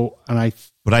 so,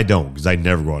 But I don't, because I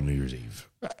never go on New Year's Eve.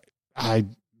 I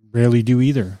rarely do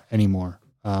either anymore.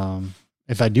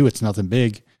 If I do, it's nothing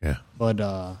big. Yeah. But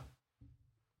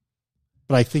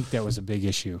I think that was a big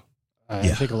issue. I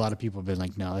think a lot of people have been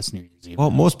like, no, that's New Year's Eve.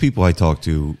 Well, most people I talk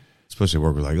to, especially at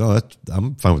work, are like, oh,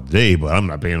 I'm fine with the day, but I'm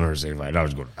not paying $175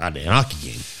 to go to a goddamn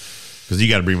hockey game. Because you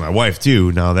got to bring my wife,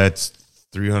 too. Now that's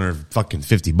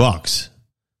 $350.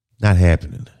 Not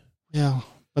happening. Yeah.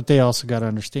 But they also got to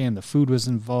understand the food was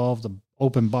involved. The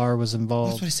open bar was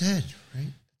involved. That's what I said, right?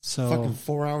 So fucking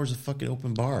 4 hours of fucking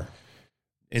open bar.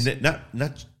 And that,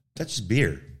 not just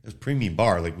beer. It was premium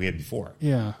bar like we had before.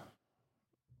 Yeah.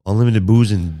 Unlimited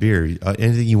booze and beer.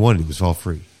 Anything you wanted was all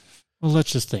free. Well,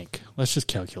 let's just think. Let's just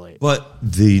calculate. But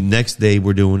the next day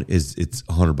we're doing it's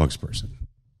 $100 a person.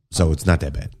 So it's not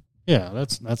that bad. Yeah,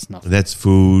 that's nothing. That's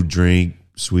food, drink,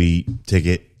 suite,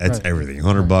 ticket. That's Right. everything.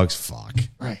 $100. Fuck.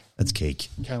 Right. That's cake.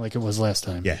 Kind of like it was last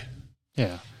time. Yeah.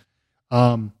 Yeah.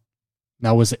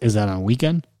 Now is that on a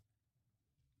weekend?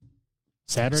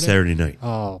 Saturday night.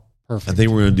 Oh, perfect. I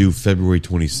think we're going to do February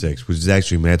 26th, which is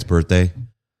actually Matt's birthday.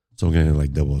 So I'm going to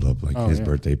like double it up, like his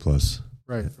birthday plus.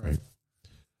 Right.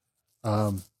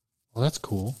 Well, that's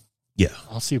cool. Yeah.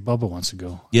 I'll see if Bubba wants to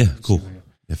go. Yeah, cool.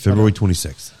 Yeah, February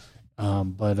 26th.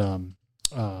 What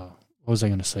was I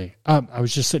going to say? I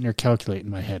was just sitting there calculating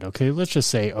in my head. Okay, let's just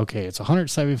say, it's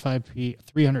 175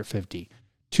 $350.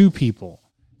 2 people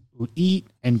who eat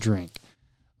and drink.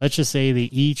 let's just say they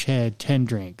each had 10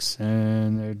 drinks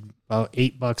and they're about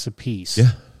 $8 a piece.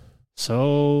 Yeah.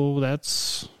 So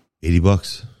that's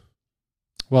 $80.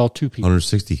 well, 2 people.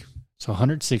 160. So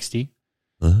 160.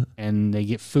 Uh-huh. And they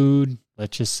get food.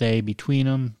 Let's just say between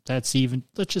them, that's even.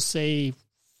 Let's just say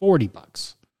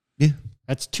 $40. Yeah.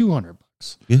 That's $200.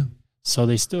 Yeah. So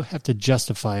they still have to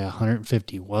justify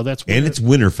 150. Well, that's And it's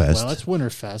Winterfest. Well, it's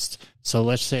Winterfest. So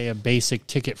let's say a basic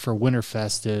ticket for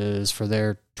Winterfest is for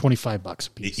their $25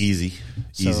 a piece. Easy.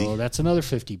 So Easy. that's another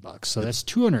 $50. So that's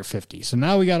 $250. So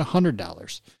now we got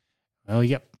 $100. Well, you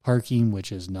got parking,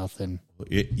 which is nothing.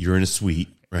 You're in a suite,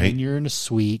 right? And you're in a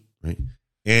suite. Right.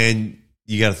 And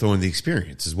you got to throw in the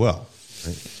experience as well.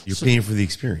 Right? You're paying for the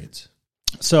experience.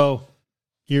 So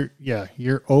you're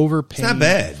overpaying. It's not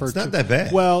bad. for It's not that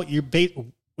bad. Well,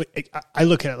 I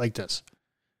look at it like this: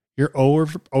 you're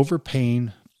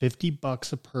overpaying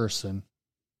 $50 a person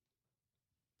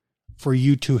for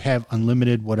you to have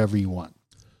unlimited whatever you want,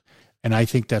 and I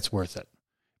think that's worth it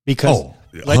because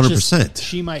 100%.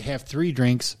 She might have 3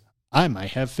 drinks, I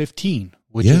might have 15,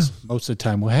 which Yeah. is most of the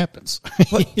time what happens.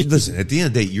 But listen, at the end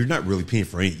of the day, you're not really paying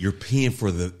for anything. You're paying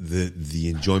for the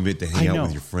enjoyment to hang I out know.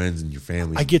 with your friends and your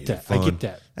family. I get and that. fun. I get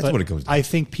that. That's But what it comes down I to.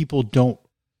 think people don't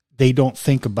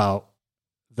think about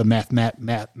the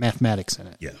mathematics in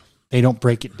it. Yeah. They don't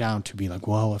break it down to be like,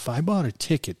 well, if I bought a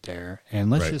ticket there, and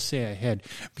let's Right. just say I had,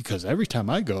 because every time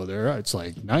I go there, it's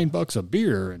like $9 a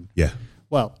beer, and Yeah.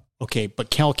 well, okay, but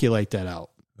calculate that out.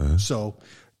 Uh-huh. So,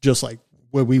 just like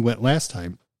where we went last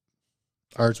time,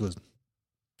 ours was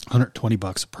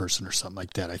 $120 a person or something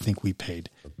like that. I think we paid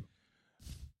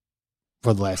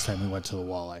for the last time we went to the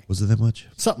Walleye. Was it that much?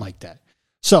 Something like that.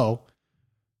 So,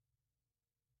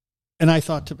 and I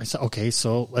thought to myself, okay,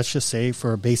 so let's just say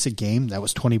for a basic game, that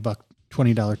was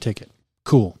 $20 ticket.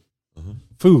 Cool. Uh-huh.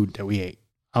 Food that we ate.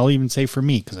 I'll even say for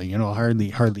me, because I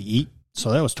hardly eat.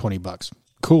 So that was $20.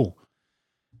 Cool.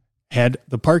 Had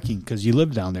the parking because you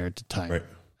lived down there at the time. Right.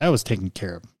 That was taken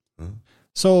care of. Uh-huh.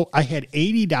 So I had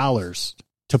 $80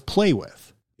 to play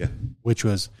with. Yeah. Which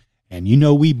was, and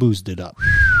we boozed it up.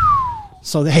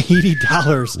 So that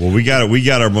 $80. Well, we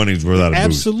got our money's worth out of booze.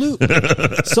 Absolutely.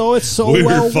 So it's so We were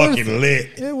well worth fucking it.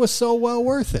 lit. It was so well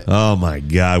worth it. Oh my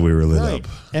God, we were lit Right.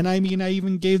 up. And I mean, I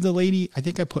even gave the lady, I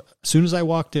think I put, as soon as I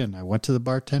walked in, I went to the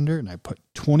bartender and I put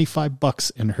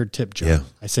 $25 in her tip jar. Yeah.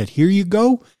 I said, here you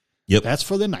go. Yep. That's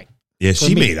for the night. Yeah, for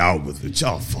she me. made out with it.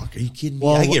 Oh fuck, are you kidding me?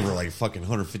 Well, I gave her like fucking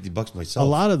 $150 myself. A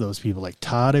lot of those people, like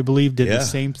Todd, I believe, did Yeah. the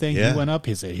same thing. Yeah. He went up,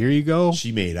 he said, here you go.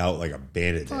 She made out like a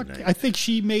bandit Fuck, that night.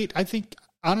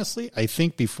 I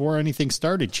think before anything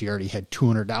started, she already had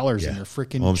 $200 Yeah. in her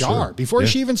freaking Oh, I'm jar sure. before Yeah.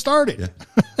 she even started.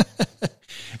 Yeah.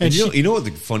 And you know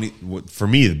what for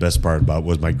me, the best part about it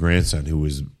was my grandson, who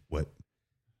was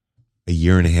a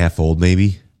year and a half old,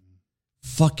 maybe,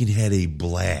 fucking had a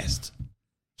blast.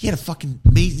 He had a fucking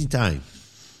amazing time.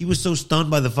 He was so stunned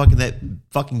by that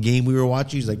fucking game we were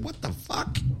watching. He's like, what the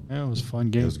fuck? Yeah, it was a fun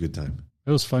game. It was a good time.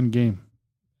 It was a fun game.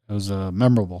 It was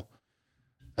memorable.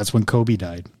 That's when Kobe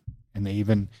died. And they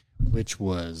even, which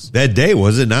was, That day,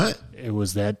 was it not? it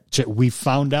was that we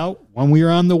found out when we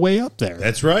were on the way up there.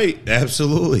 That's right.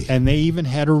 Absolutely. And they even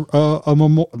had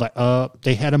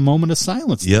they had a moment of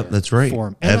silence. Yep, there that's right. For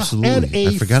him. And Absolutely. a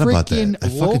I forgot about that. freaking I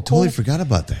fucking totally forgot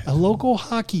about that. A local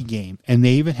hockey game, and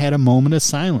they even had a moment of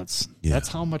silence. Yeah. That's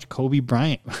how much Kobe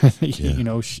Bryant, I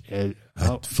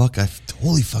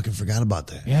totally fucking forgot about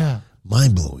that. yeah.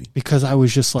 Mind blowing. Because I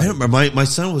was just I like, remember my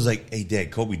son was like, "Hey, Dad,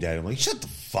 Kobe died." I'm like, "Shut the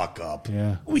fuck up."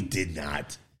 Yeah. We did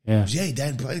not. yeah, He goes, yeah, he died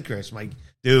in plane crash. I'm like,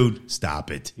 dude, stop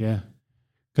it. yeah.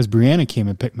 Because Brianna came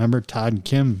and picked. Remember, Todd and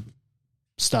Kim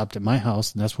stopped at my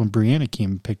house, and that's when Brianna came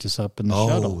and picked us up in the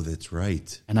shuttle. Oh, that's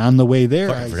right. And on the way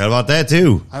there, I forgot about that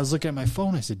too. I was looking at my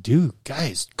phone. I said, dude,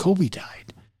 guys, Kobe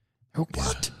died.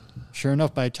 What? Sure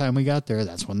enough, by the time we got there,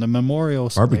 that's when the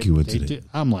memorial. Barbecue incident.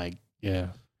 I'm like, yeah.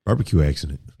 Barbecue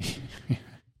accident.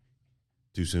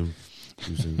 Too soon.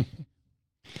 Too soon.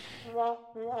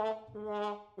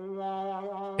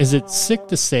 Is it sick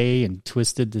to say and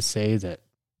twisted to say that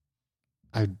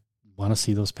I want to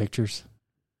see those pictures?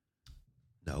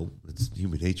 No, it's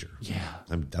human nature. Yeah.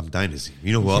 I'm dying to see.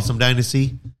 You know who else I'm dying to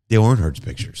see? Dale Earnhardt's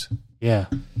pictures. Yeah.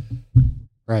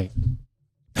 Right.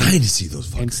 Dying to see those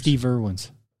fuckers. And Steve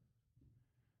Irwin's.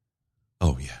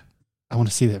 Oh, yeah. I want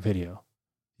to see that video.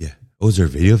 Yeah. Oh, is there a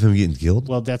video of him getting killed?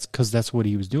 Well, that's because that's what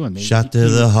he was doing. Shot to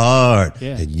the heart,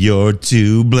 Yeah. and you're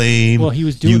to blame. Well, he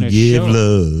was doing you a give show.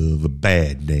 love a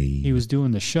bad name. He was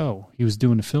doing the show. He was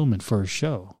doing the filming for a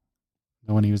show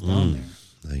when he was down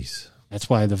there. Nice. That's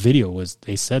why the video was,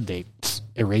 they said they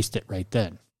erased it right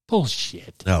then.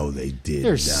 Bullshit. No, they did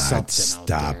There's not. something out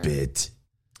Stop there. it.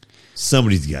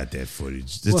 Somebody's got that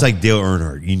footage. It's like Dale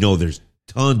Earnhardt. You know, there's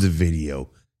tons of video,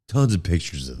 tons of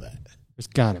pictures of that. There's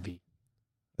got to be.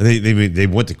 They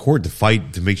went to court to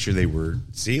fight to make sure they were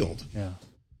sealed. Yeah.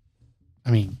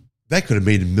 I mean, that could have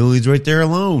made millions right there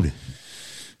alone.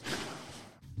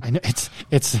 I know it's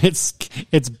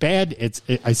bad.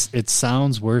 It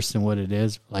sounds worse than what it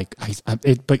is. Like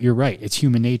but you're right. It's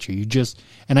human nature.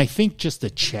 And I think just the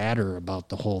chatter about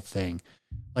the whole thing,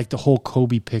 like the whole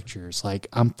Kobe pictures. Like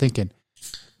I'm thinking,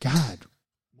 God,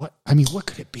 what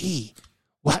could it be?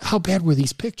 How bad were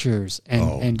these pictures?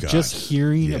 And just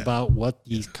hearing about what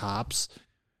these cops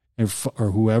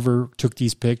or whoever took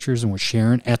these pictures and was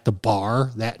sharing at the bar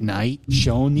that night,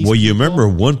 showing these. Well, people. you remember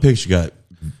one picture got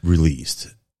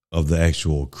released of the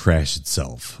actual crash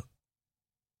itself.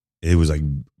 It was like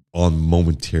on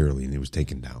momentarily, and it was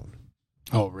taken down.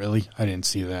 Oh, really? I didn't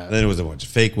see that. Then there was a bunch of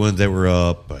fake ones that were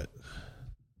up, but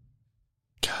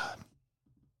God,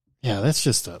 yeah, that's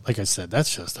just like I said,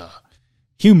 that's just a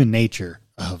human nature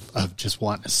of just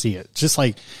wanting to see it, just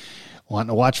like wanting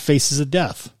to watch Faces of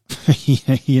Death.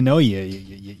 you know,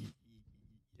 it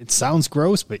sounds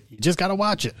gross, but you just got to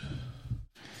watch it.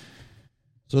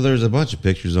 So there's a bunch of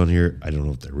pictures on here. I don't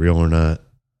know if they're real or not.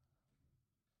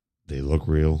 They look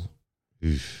real.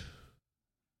 Oof.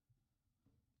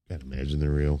 Can't imagine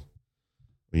they're real.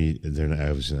 I mean, they're not,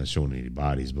 obviously not showing any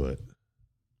bodies, but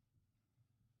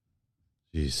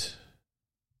jeez.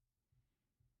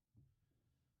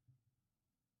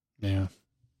 Yeah,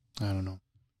 I don't know.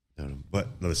 But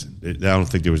listen, I don't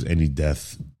think there was any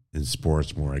death in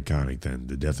sports more iconic than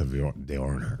the death of Dale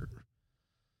Earnhardt.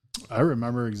 I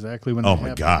remember exactly when. Oh that my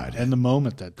happened, God! and the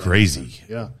moment that crazy,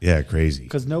 happened. Yeah, yeah, crazy.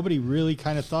 Because nobody really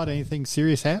kind of thought anything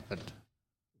serious happened.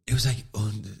 It was like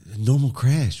a normal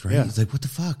crash, right? Yeah. It's like, what the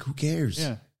fuck? Who cares? Yeah,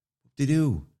 what they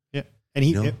do. Yeah, and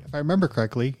he, if I remember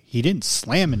correctly, he didn't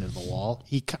slam into the wall.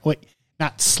 He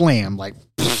not slam like.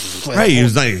 Right, he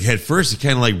was like at first he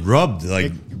kind of like rubbed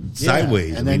like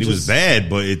sideways. And I mean, it was bad,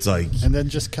 but it's like, and then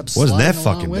just kept. Wasn't that sliding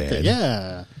along fucking with bad? It.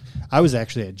 Yeah, I was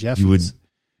actually at Jeffy's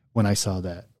when I saw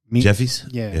that. Jeffy's?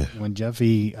 Yeah, when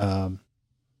Jeffy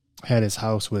had his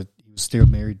house he was still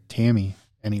married to Tammy,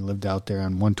 and he lived out there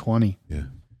on 120. Yeah.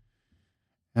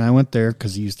 And I went there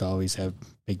because he used to always have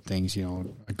big things, you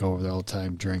know. I go over there all the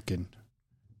time drinking.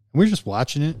 And we were just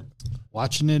watching it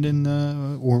in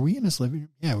were we in his living room?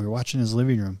 Yeah, we were watching his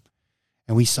living room.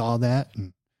 And we saw that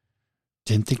and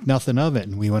didn't think nothing of it.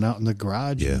 And we went out in the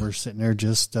garage and we're sitting there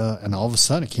just, and all of a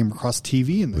sudden it came across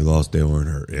TV. And we lost Dale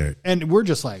Earnhardt. Yeah. And we're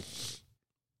just like,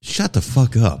 shut the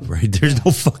fuck up, right? There's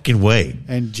no fucking way.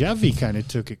 And Jeffy kind of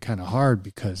took it kind of hard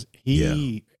because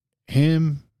his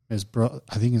brother,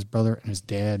 I think his brother and his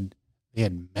dad, they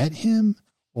had met him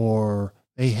or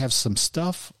they have some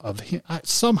stuff of him.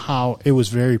 Somehow it was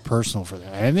very personal for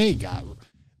them. And he got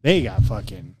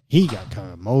kind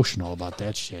of emotional about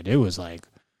that shit. It was like,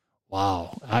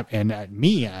 wow. I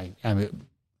mean,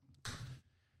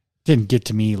 didn't get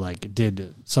to me like it did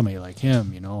to somebody like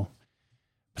him, you know.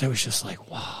 But it was just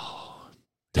like, wow,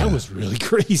 that was really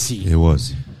crazy. It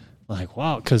was. Like,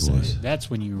 wow, because that's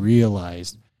when you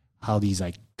realized how these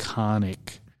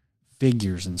iconic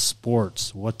figures in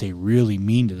sports, what they really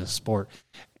mean to the sport.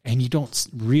 And you don't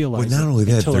realize But not only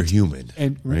that, they're human.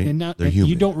 They're human.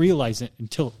 You don't realize it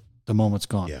until the moment's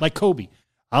gone. Yeah. Like Kobe.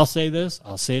 I'll say this.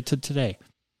 I'll say it to today.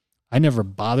 I never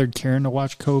bothered caring to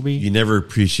watch Kobe. You never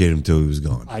appreciated him until he was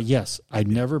gone. Yes. I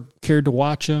never cared to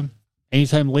watch him.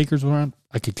 Anytime the Lakers were on,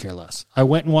 I could care less. I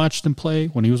went and watched him play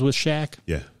when he was with Shaq.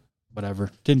 Yeah.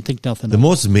 Whatever. Didn't think nothing The of it.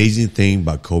 most amazing thing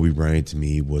about Kobe Bryant to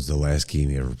me was the last game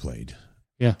he ever played.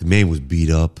 Yeah. The man was beat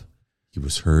up. He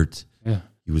was hurt. Yeah.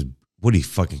 He was, what did he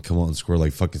fucking come out and score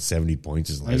like fucking 70 points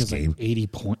his I think it last was game? like 80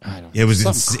 points. I don't know. It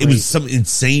was some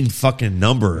insane fucking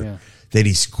number that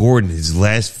he scored in his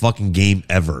last fucking game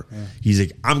ever. Yeah. He's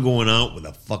like, I'm going out with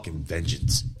a fucking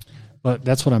vengeance. But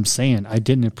that's what I'm saying. I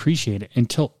didn't appreciate it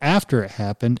until after it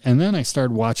happened. And then I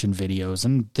started watching videos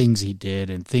and things he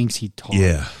did and things he taught.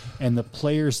 Yeah. And the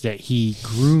players that he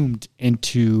groomed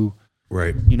into,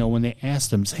 right? You know, when they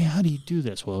asked him, say, how do you do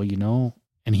this? Well, you know,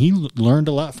 and he learned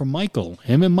a lot from Michael.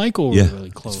 Him and Michael were really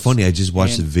close. It's funny. I just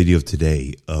watched a video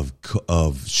today of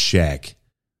Shaq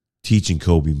teaching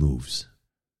Kobe moves.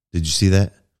 Did you see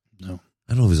that? No.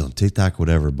 I don't know if it was on TikTok or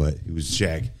whatever, but it was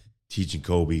Shaq teaching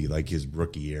Kobe like his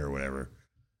rookie year or whatever,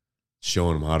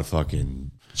 showing him how to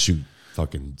fucking shoot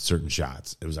fucking certain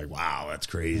shots. It was like, wow, that's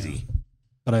crazy. Yeah.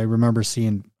 But I remember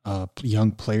seeing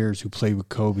young players who played with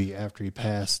Kobe after he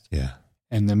passed. Yeah.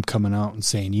 And them coming out and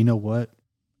saying, you know what?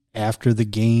 After the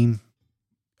game,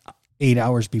 8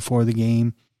 hours before the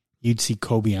game, you'd see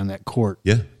Kobe on that court.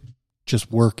 Yeah.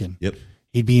 Just working. Yep.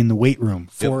 He'd be in the weight room,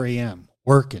 4 a.m.,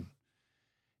 working.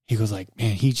 He goes like,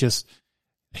 man,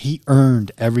 he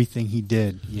earned everything he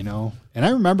did, you know? And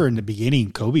I remember in the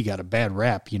beginning, Kobe got a bad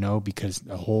rap, you know, because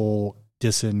the whole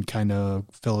dissing kind of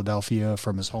Philadelphia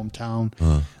from his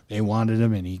hometown, they wanted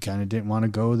him and he kind of didn't want to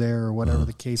go there or whatever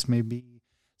the case may be.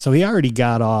 So he already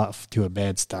got off to a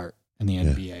bad start in the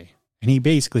NBA. And he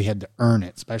basically had to earn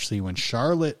it, especially when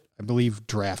Charlotte, I believe,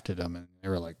 drafted him. And they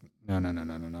were like, no.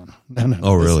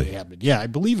 Oh, really? Yeah, I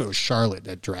believe it was Charlotte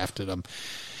that drafted him.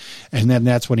 And then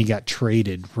that's when he got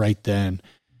traded right then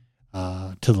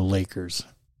to the Lakers.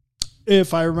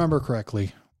 If I remember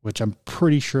correctly, which I'm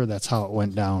pretty sure that's how it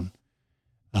went down.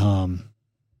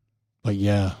 But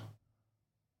yeah,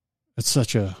 it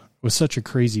was such a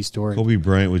crazy story. Kobe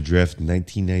Bryant was drafted in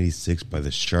 1996 by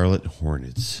the Charlotte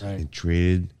Hornets and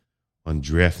traded on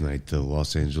draft night to the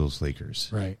Los Angeles Lakers.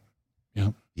 Right.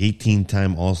 Yep.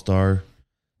 18-time All-Star,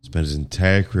 spent his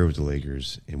entire career with the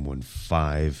Lakers and won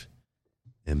 5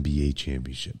 NBA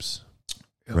championships.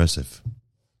 Yep. Impressive.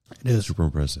 It is super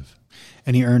impressive.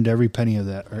 And he earned every penny of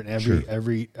that, or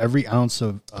every ounce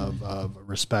of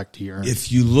respect he earned.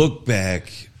 If you look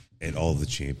back at all the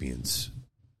champions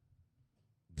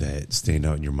that stand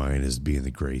out in your mind as being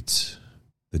the greats,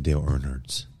 the Dale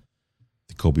Earnhardts,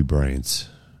 the Kobe Bryants,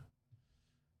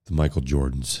 the Michael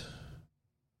Jordans,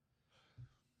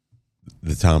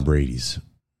 the Tom Bradys,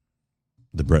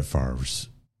 the Brett Favres,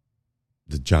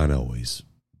 the John Elways,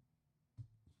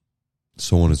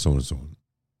 so on and so on and so on.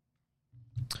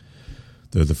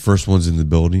 They're the first ones in the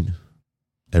building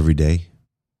every day,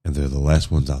 and they're the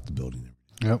last ones out the building.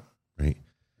 Yep. Right?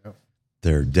 Yep.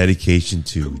 Their dedication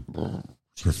to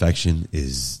perfection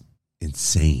is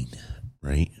insane,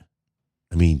 right?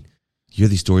 I mean, you hear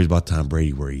these stories about Tom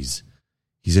Brady where he's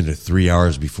in there 3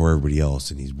 hours before everybody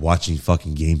else, and he's watching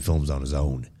fucking game films on his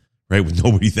own, right? With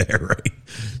nobody there, right?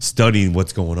 Studying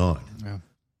what's going on. Yeah.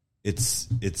 It's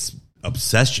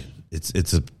obsession.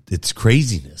 It's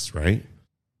craziness, right?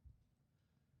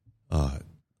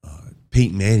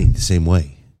 Peyton Manning the same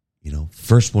way, you know,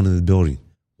 first one in the building,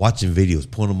 watching videos,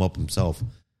 pulling them up himself,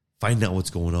 finding out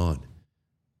what's going on.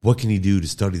 What can he do to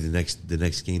study the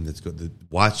next game that's good?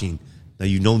 Watching now,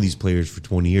 you've known these players for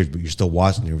 20 years, but you're still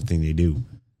watching everything they do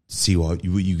to see what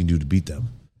you can do to beat them.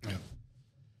 Yeah.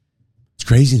 It's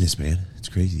craziness, man. It's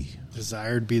crazy.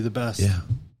 Desire to be the best. Yeah,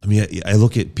 I mean, I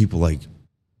look at people like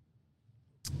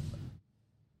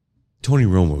Tony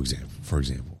Romo, for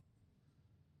example.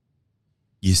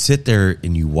 You sit there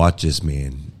and you watch this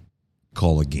man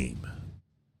call a game.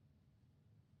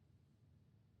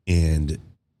 And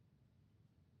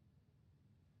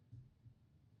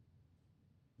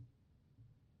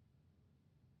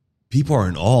people are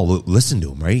in awe. Listen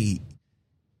to him, right?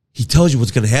 He tells you what's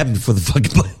going to happen before the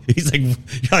fucking play. He's like, you're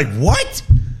like, what?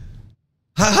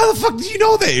 How the fuck do you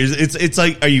know that? It's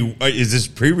like, is this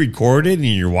pre-recorded and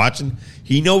you're watching?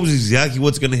 He knows exactly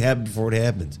what's going to happen before it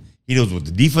happens. He knows what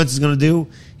the defense is going to do.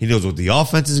 He knows what the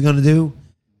offense is going to do.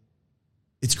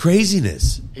 It's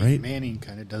craziness, right? Peyton Manning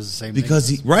kind of does the same because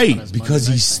thing. Because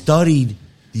he studied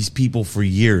these people for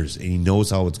years and he knows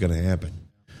how it's going to happen.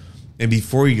 And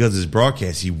before he does his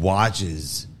broadcast, he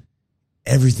watches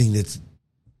everything that's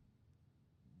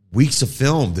weeks of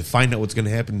film to find out what's going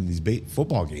to happen in these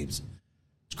football games.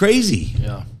 It's crazy.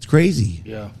 Yeah. It's crazy.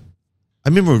 Yeah. I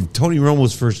remember Tony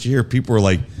Romo's first year, people were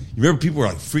like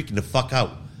freaking the fuck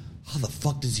out. How the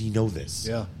fuck does he know this?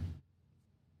 Yeah.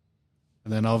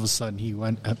 And then all of a sudden he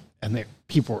went and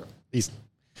these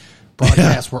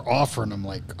broadcasts were offering him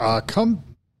like, come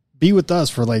be with us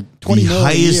for like $20 million the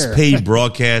highest paid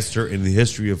broadcaster in the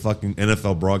history of fucking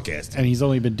NFL broadcasting. And he's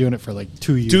only been doing it for like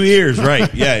 2 years. 2 years,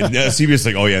 right. Yeah. And CBS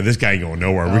like, oh yeah, this guy ain't going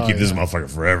nowhere. We keep this motherfucker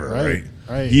forever, right?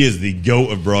 He is the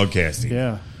GOAT of broadcasting.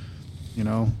 Yeah. You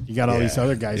know, you got all these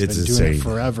other guys been doing it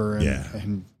forever.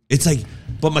 And it's like,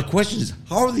 but my question is,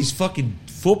 how are these fucking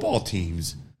football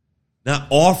teams not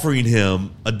offering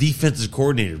him a defensive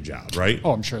coordinator job, right?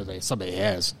 Oh, I'm sure somebody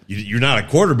has. You're not a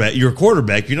quarterback. You're a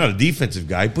quarterback. You're not a defensive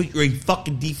guy, but you're a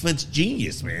fucking defense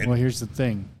genius, man. Well, here's the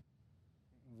thing.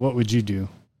 What would you do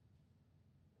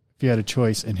if you had a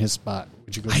choice in his spot?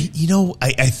 Would you go?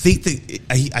 I think that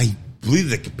I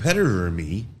believe the competitor in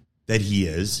me that he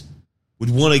is would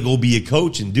want to go be a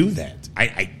coach and do that.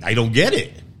 I don't get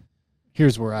it.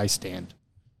 Here's where I stand.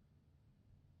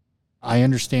 I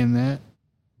understand that,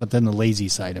 but then the lazy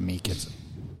side of me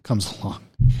comes along.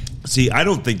 See, I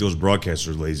don't think those broadcasters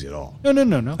are lazy at all.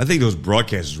 No. I think those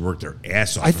broadcasters work their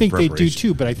ass off. I think they do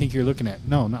too, but I think you're looking at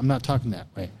I'm not talking that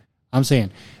way. I'm saying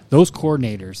those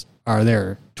coordinators are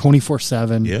there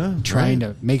 24/7, Yeah, trying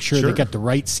right. to make sure Sure. they got the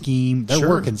right scheme. They're Sure.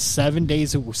 working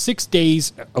 6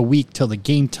 days a week till the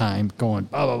game time, going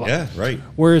blah blah blah. Yeah, right.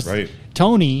 Whereas Right.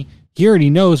 Tony, he already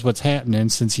knows what's happening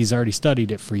since he's already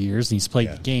studied it for years and he's played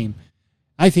Yeah. the game.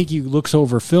 I think he looks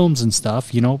over films and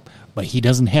stuff, but he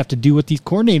doesn't have to do what these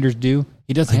coordinators do.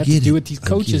 He doesn't have to do what these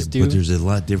coaches do. But there's a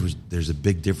lot difference. There's a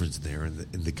big difference there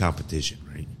in the competition,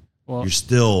 right? Well,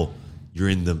 You're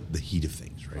in the heat of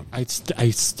things, right?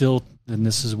 I still, and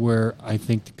this is where I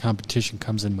think the competition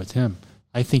comes in with him.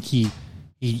 I think he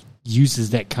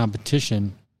uses that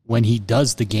competition when he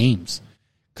does the games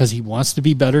because he wants to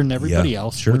be better than everybody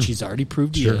else, sure. which he's already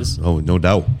proved he is. Oh, no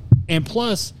doubt. And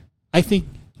plus, I think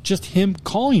just him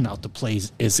calling out the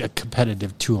plays is a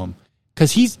competitive to him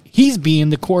because he's being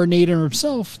the coordinator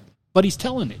himself, but he's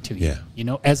telling it to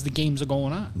you, as the games are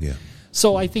going on. Yeah.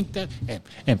 So I think that,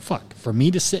 and fuck, for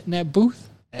me to sit in that booth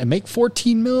and make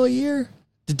 $14 million a year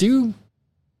to do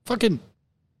fucking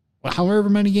however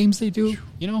many games they do,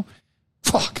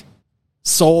 fuck,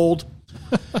 sold.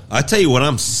 I tell you what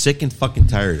I'm sick and fucking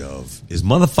tired of is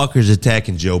motherfuckers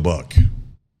attacking Joe Buck.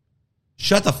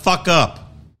 Shut the fuck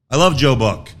up. I love Joe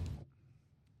Buck.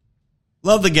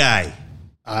 Love the guy.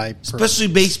 Especially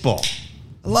baseball.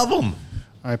 I love him.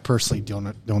 I personally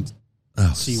don't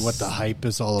see what the hype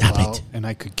is all Stop about, it. and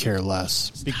I could care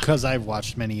less because I've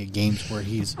watched many games where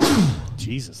he's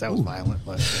Jesus, that was violent,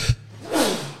 but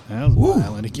that was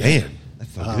violent again. Man, that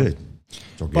felt good. It's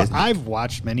But orgasmic. I've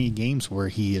watched many games where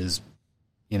he is,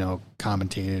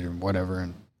 commentated or whatever,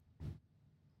 and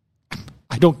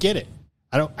I don't get it.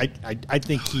 I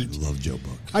think I love Joe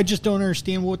Buck. I just don't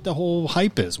understand what the whole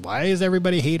hype is. Why does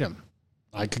everybody hate him?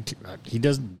 He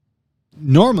doesn't.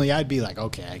 Normally, I'd be like,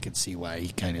 okay, I can see why he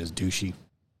kind of is douchey.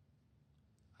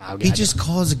 He just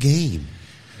calls a game,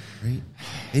 right?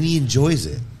 And he enjoys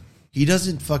it. He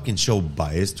doesn't fucking show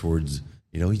bias towards,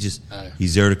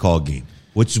 he's there to call a game,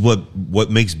 which is what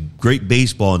makes great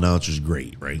baseball announcers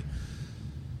great, right?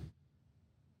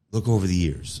 Look over the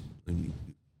years.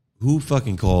 Who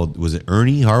fucking called, was it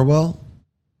Ernie Harwell?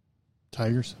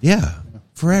 Tigers. Yeah,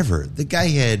 forever. The guy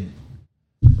had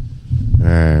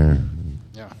Yeah.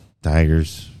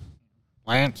 Tigers.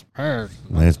 Lance Parrish.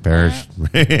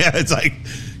 Yeah, it's like,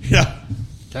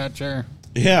 Catcher.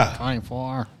 Yeah.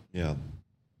 24. Yeah.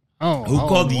 Oh. Who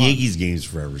called the what? Yankees games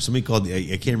forever? Somebody called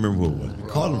I can't remember who it was. Who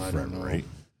called them I forever, don't know. right?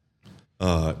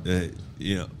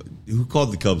 Who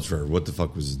called the Cubs forever? What the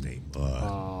fuck was his name?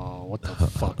 What the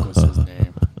fuck was his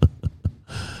name?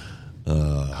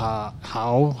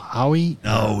 Howie?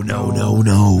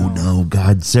 No.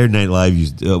 God, Saturday Night Live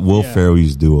used Will Yeah. Ferrell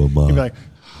used to do him. He'd be like,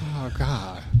 oh,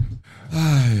 God.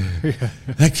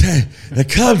 The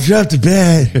Cubs dropped the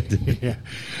bed. Yeah.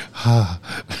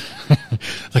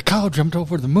 The cow jumped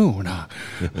over the moon.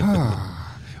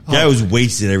 Guy was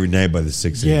wasted every night by the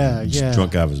 6 Yeah, a.m. Just yeah.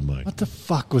 drunk out of his mind. What the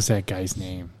fuck was that guy's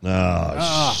name?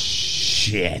 Oh,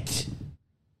 shit.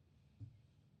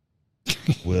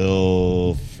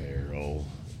 Will Ferrell.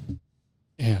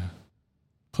 Yeah.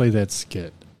 Play that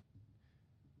skit.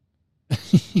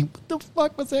 What the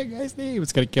fuck was that guy's name?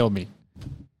 It's going to kill me.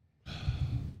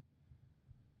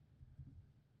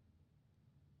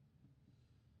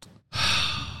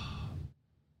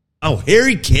 Oh,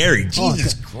 Harry Carey.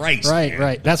 Jesus Christ. Right, man.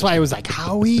 right. That's why I was like,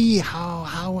 Howie,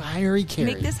 how Harry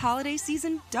Carey. Make this holiday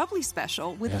season doubly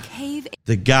special with Cave.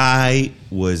 The guy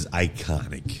was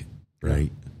iconic,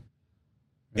 right?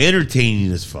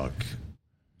 Entertaining as fuck.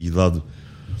 You loved him.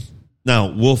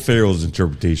 Now, Will Ferrell's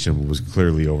interpretation was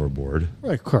clearly overboard.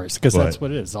 Right, of course, because But- that's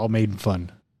what it is. All made in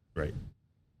fun. Right.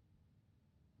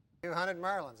 You hunted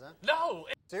Marlins, huh? No.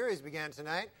 Series began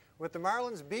tonight with the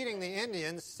Marlins beating the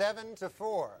Indians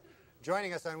 7-4.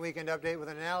 Joining us on Weekend Update with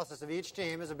an analysis of each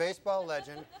team is a baseball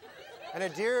legend and a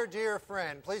dear, dear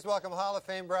friend. Please welcome Hall of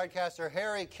Fame broadcaster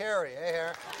Harry Carey. Hey,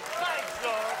 Harry. Thanks,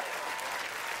 Norm.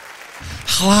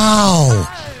 Hello.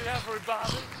 Hi,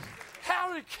 everybody.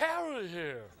 Harry Carey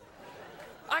here.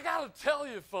 I gotta tell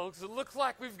you, folks, it looks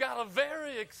like we've got a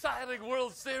very exciting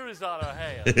World Series on our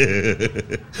hands.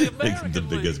 The American The League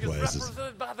biggest is glasses.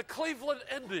 represented by the Cleveland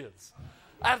Indians.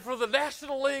 And for the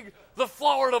National League, the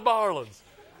Florida Marlins.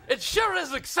 It sure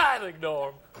is exciting,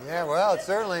 Norm. Yeah, well, it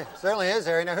certainly is,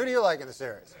 Harry. Now, who do you like in the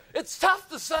series? It's tough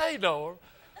to say, Norm.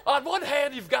 On one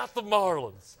hand, you've got the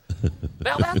Marlins.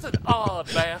 Now, that's an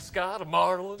odd mascot, a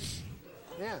Marlins.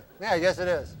 Yeah, I guess it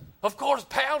is. Of course,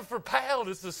 pound for pound,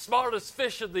 it's the smartest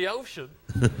fish in the ocean.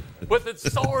 With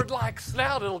its sword-like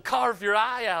snout, it'll carve your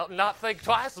eye out and not think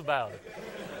twice about it.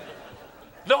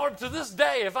 Norm, to this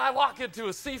day, if I walk into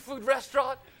a seafood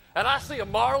restaurant and I see a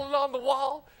marlin on the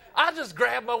wall, I just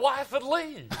grab my wife and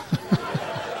leave.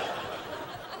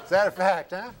 that a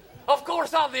fact, huh? Of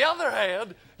course, on the other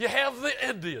hand, you have the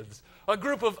Indians, a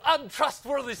group of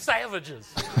untrustworthy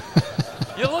savages.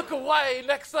 You look away,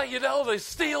 next thing you know, they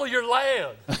steal your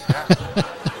land.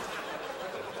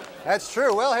 That's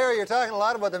true. Well, Harry, you're talking a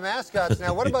lot about the mascots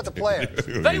now. What about the players?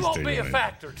 They won't be a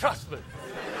factor, trust me.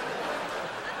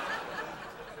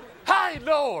 Hi,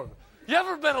 Norm. You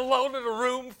ever been alone in a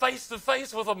room face to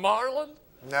face with a marlin?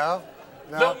 No.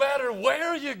 No matter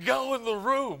where you go in the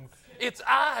room, its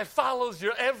eye follows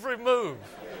your every move.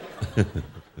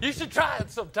 You should try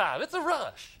it sometime. It's a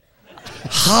rush.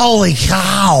 Holy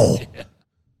cow!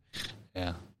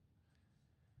 Yeah.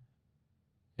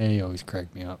 And he always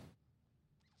cracked me up.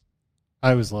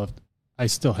 I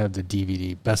still have the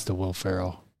DVD, Best of Will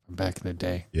Ferrell from back in the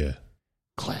day. Yeah.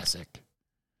 Classic.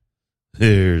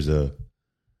 Here's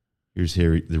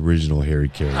Harry, the original Harry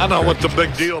Carey. I know what the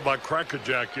big deal about Cracker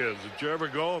Jack is. Did you ever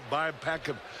go and buy a pack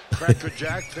of Cracker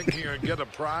Jack thinking you're going to get a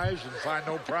prize and find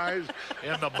no prize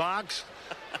in the box?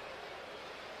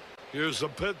 Here's the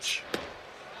pitch.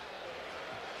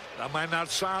 That might not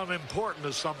sound important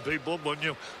to some people when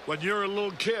you're a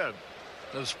little kid,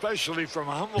 especially from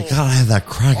humble. You gotta have that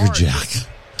Cracker Jack.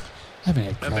 I haven't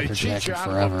had Cracker Jack in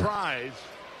forever.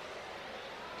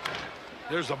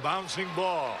 There's a bouncing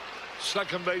ball.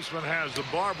 Second baseman has the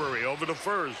Barbary over to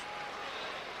first.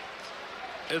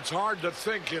 It's hard to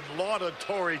think in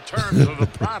laudatory terms of the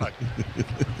product.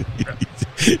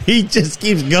 He just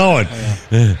keeps going.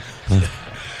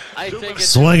 I think it's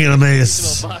swinging a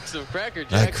miss. Box of Cracker Jack.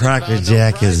 That Cracker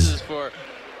Jack is.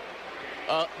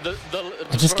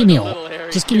 Just give me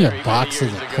a box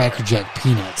of the Cracker Jack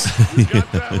peanuts.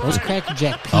 Those Cracker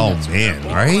Jack peanuts. Oh man,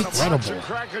 right? Incredible.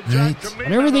 Right?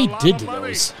 Whatever they did to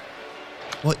those.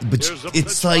 What? But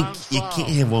it's like you can't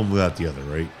have one without the other,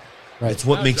 right? Right. It's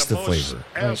what makes the flavor.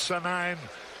 Asinine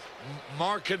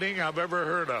marketing I've ever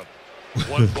heard of.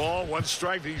 One ball, one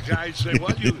strike. These guys say,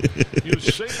 "What you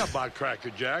sing about Cracker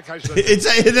Jack?" I said, he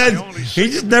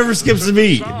just never skips a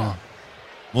beat. No.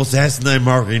 Most asinine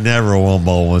marketing ever. One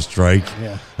ball, one strike.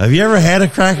 Yeah. Have you ever had a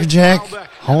Cracker Jack?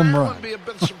 Home run.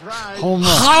 Home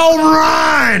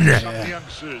run. Yeah.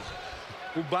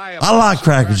 I like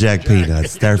Cracker Jack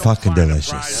peanuts. They're fucking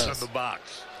delicious.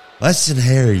 Listen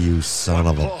here, you son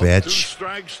of a bitch. 2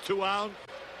 strikes, 2 out.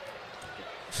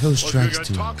 2 strikes,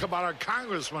 2 out. Talk about our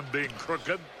congressman being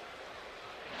crooked.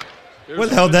 Where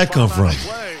the hell did that come from?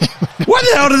 Where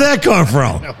the hell did that come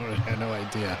from? I have no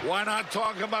idea. Why not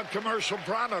talk about commercial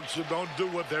products that don't do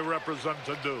what they represent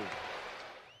to do?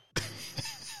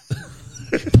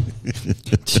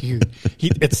 Dude,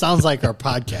 it sounds like our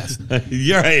podcast.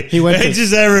 You're right. It's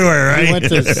just everywhere, right? He went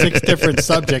to 6 different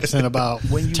subjects in about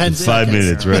 10 seconds. 5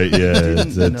 minutes, right? Yeah.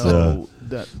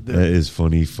 That is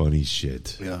funny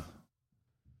shit. Yeah.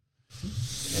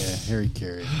 Yeah, Harry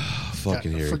Carey.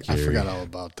 Fucking Harry Carey. I forgot all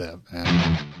about that,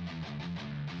 man.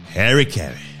 Harry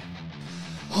Carey.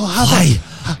 Well,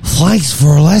 thanks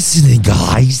for listening,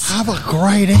 guys. Have a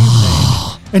great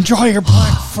evening. Enjoy your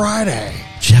Black Friday.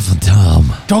 Jeff and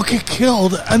Tom. Don't get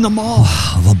killed in the mall.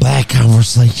 The Bad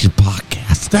Conversation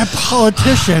Podcast. That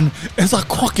politician is a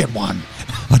crooked one.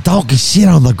 A dog can shit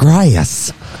on the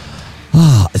grass.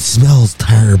 It smells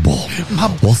terrible.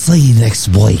 We'll see you next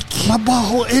week. My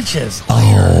butthole itches.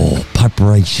 Oh,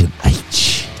 Preparation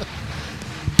H.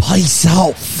 Peace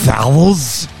out,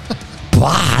 fellas.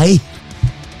 Bye.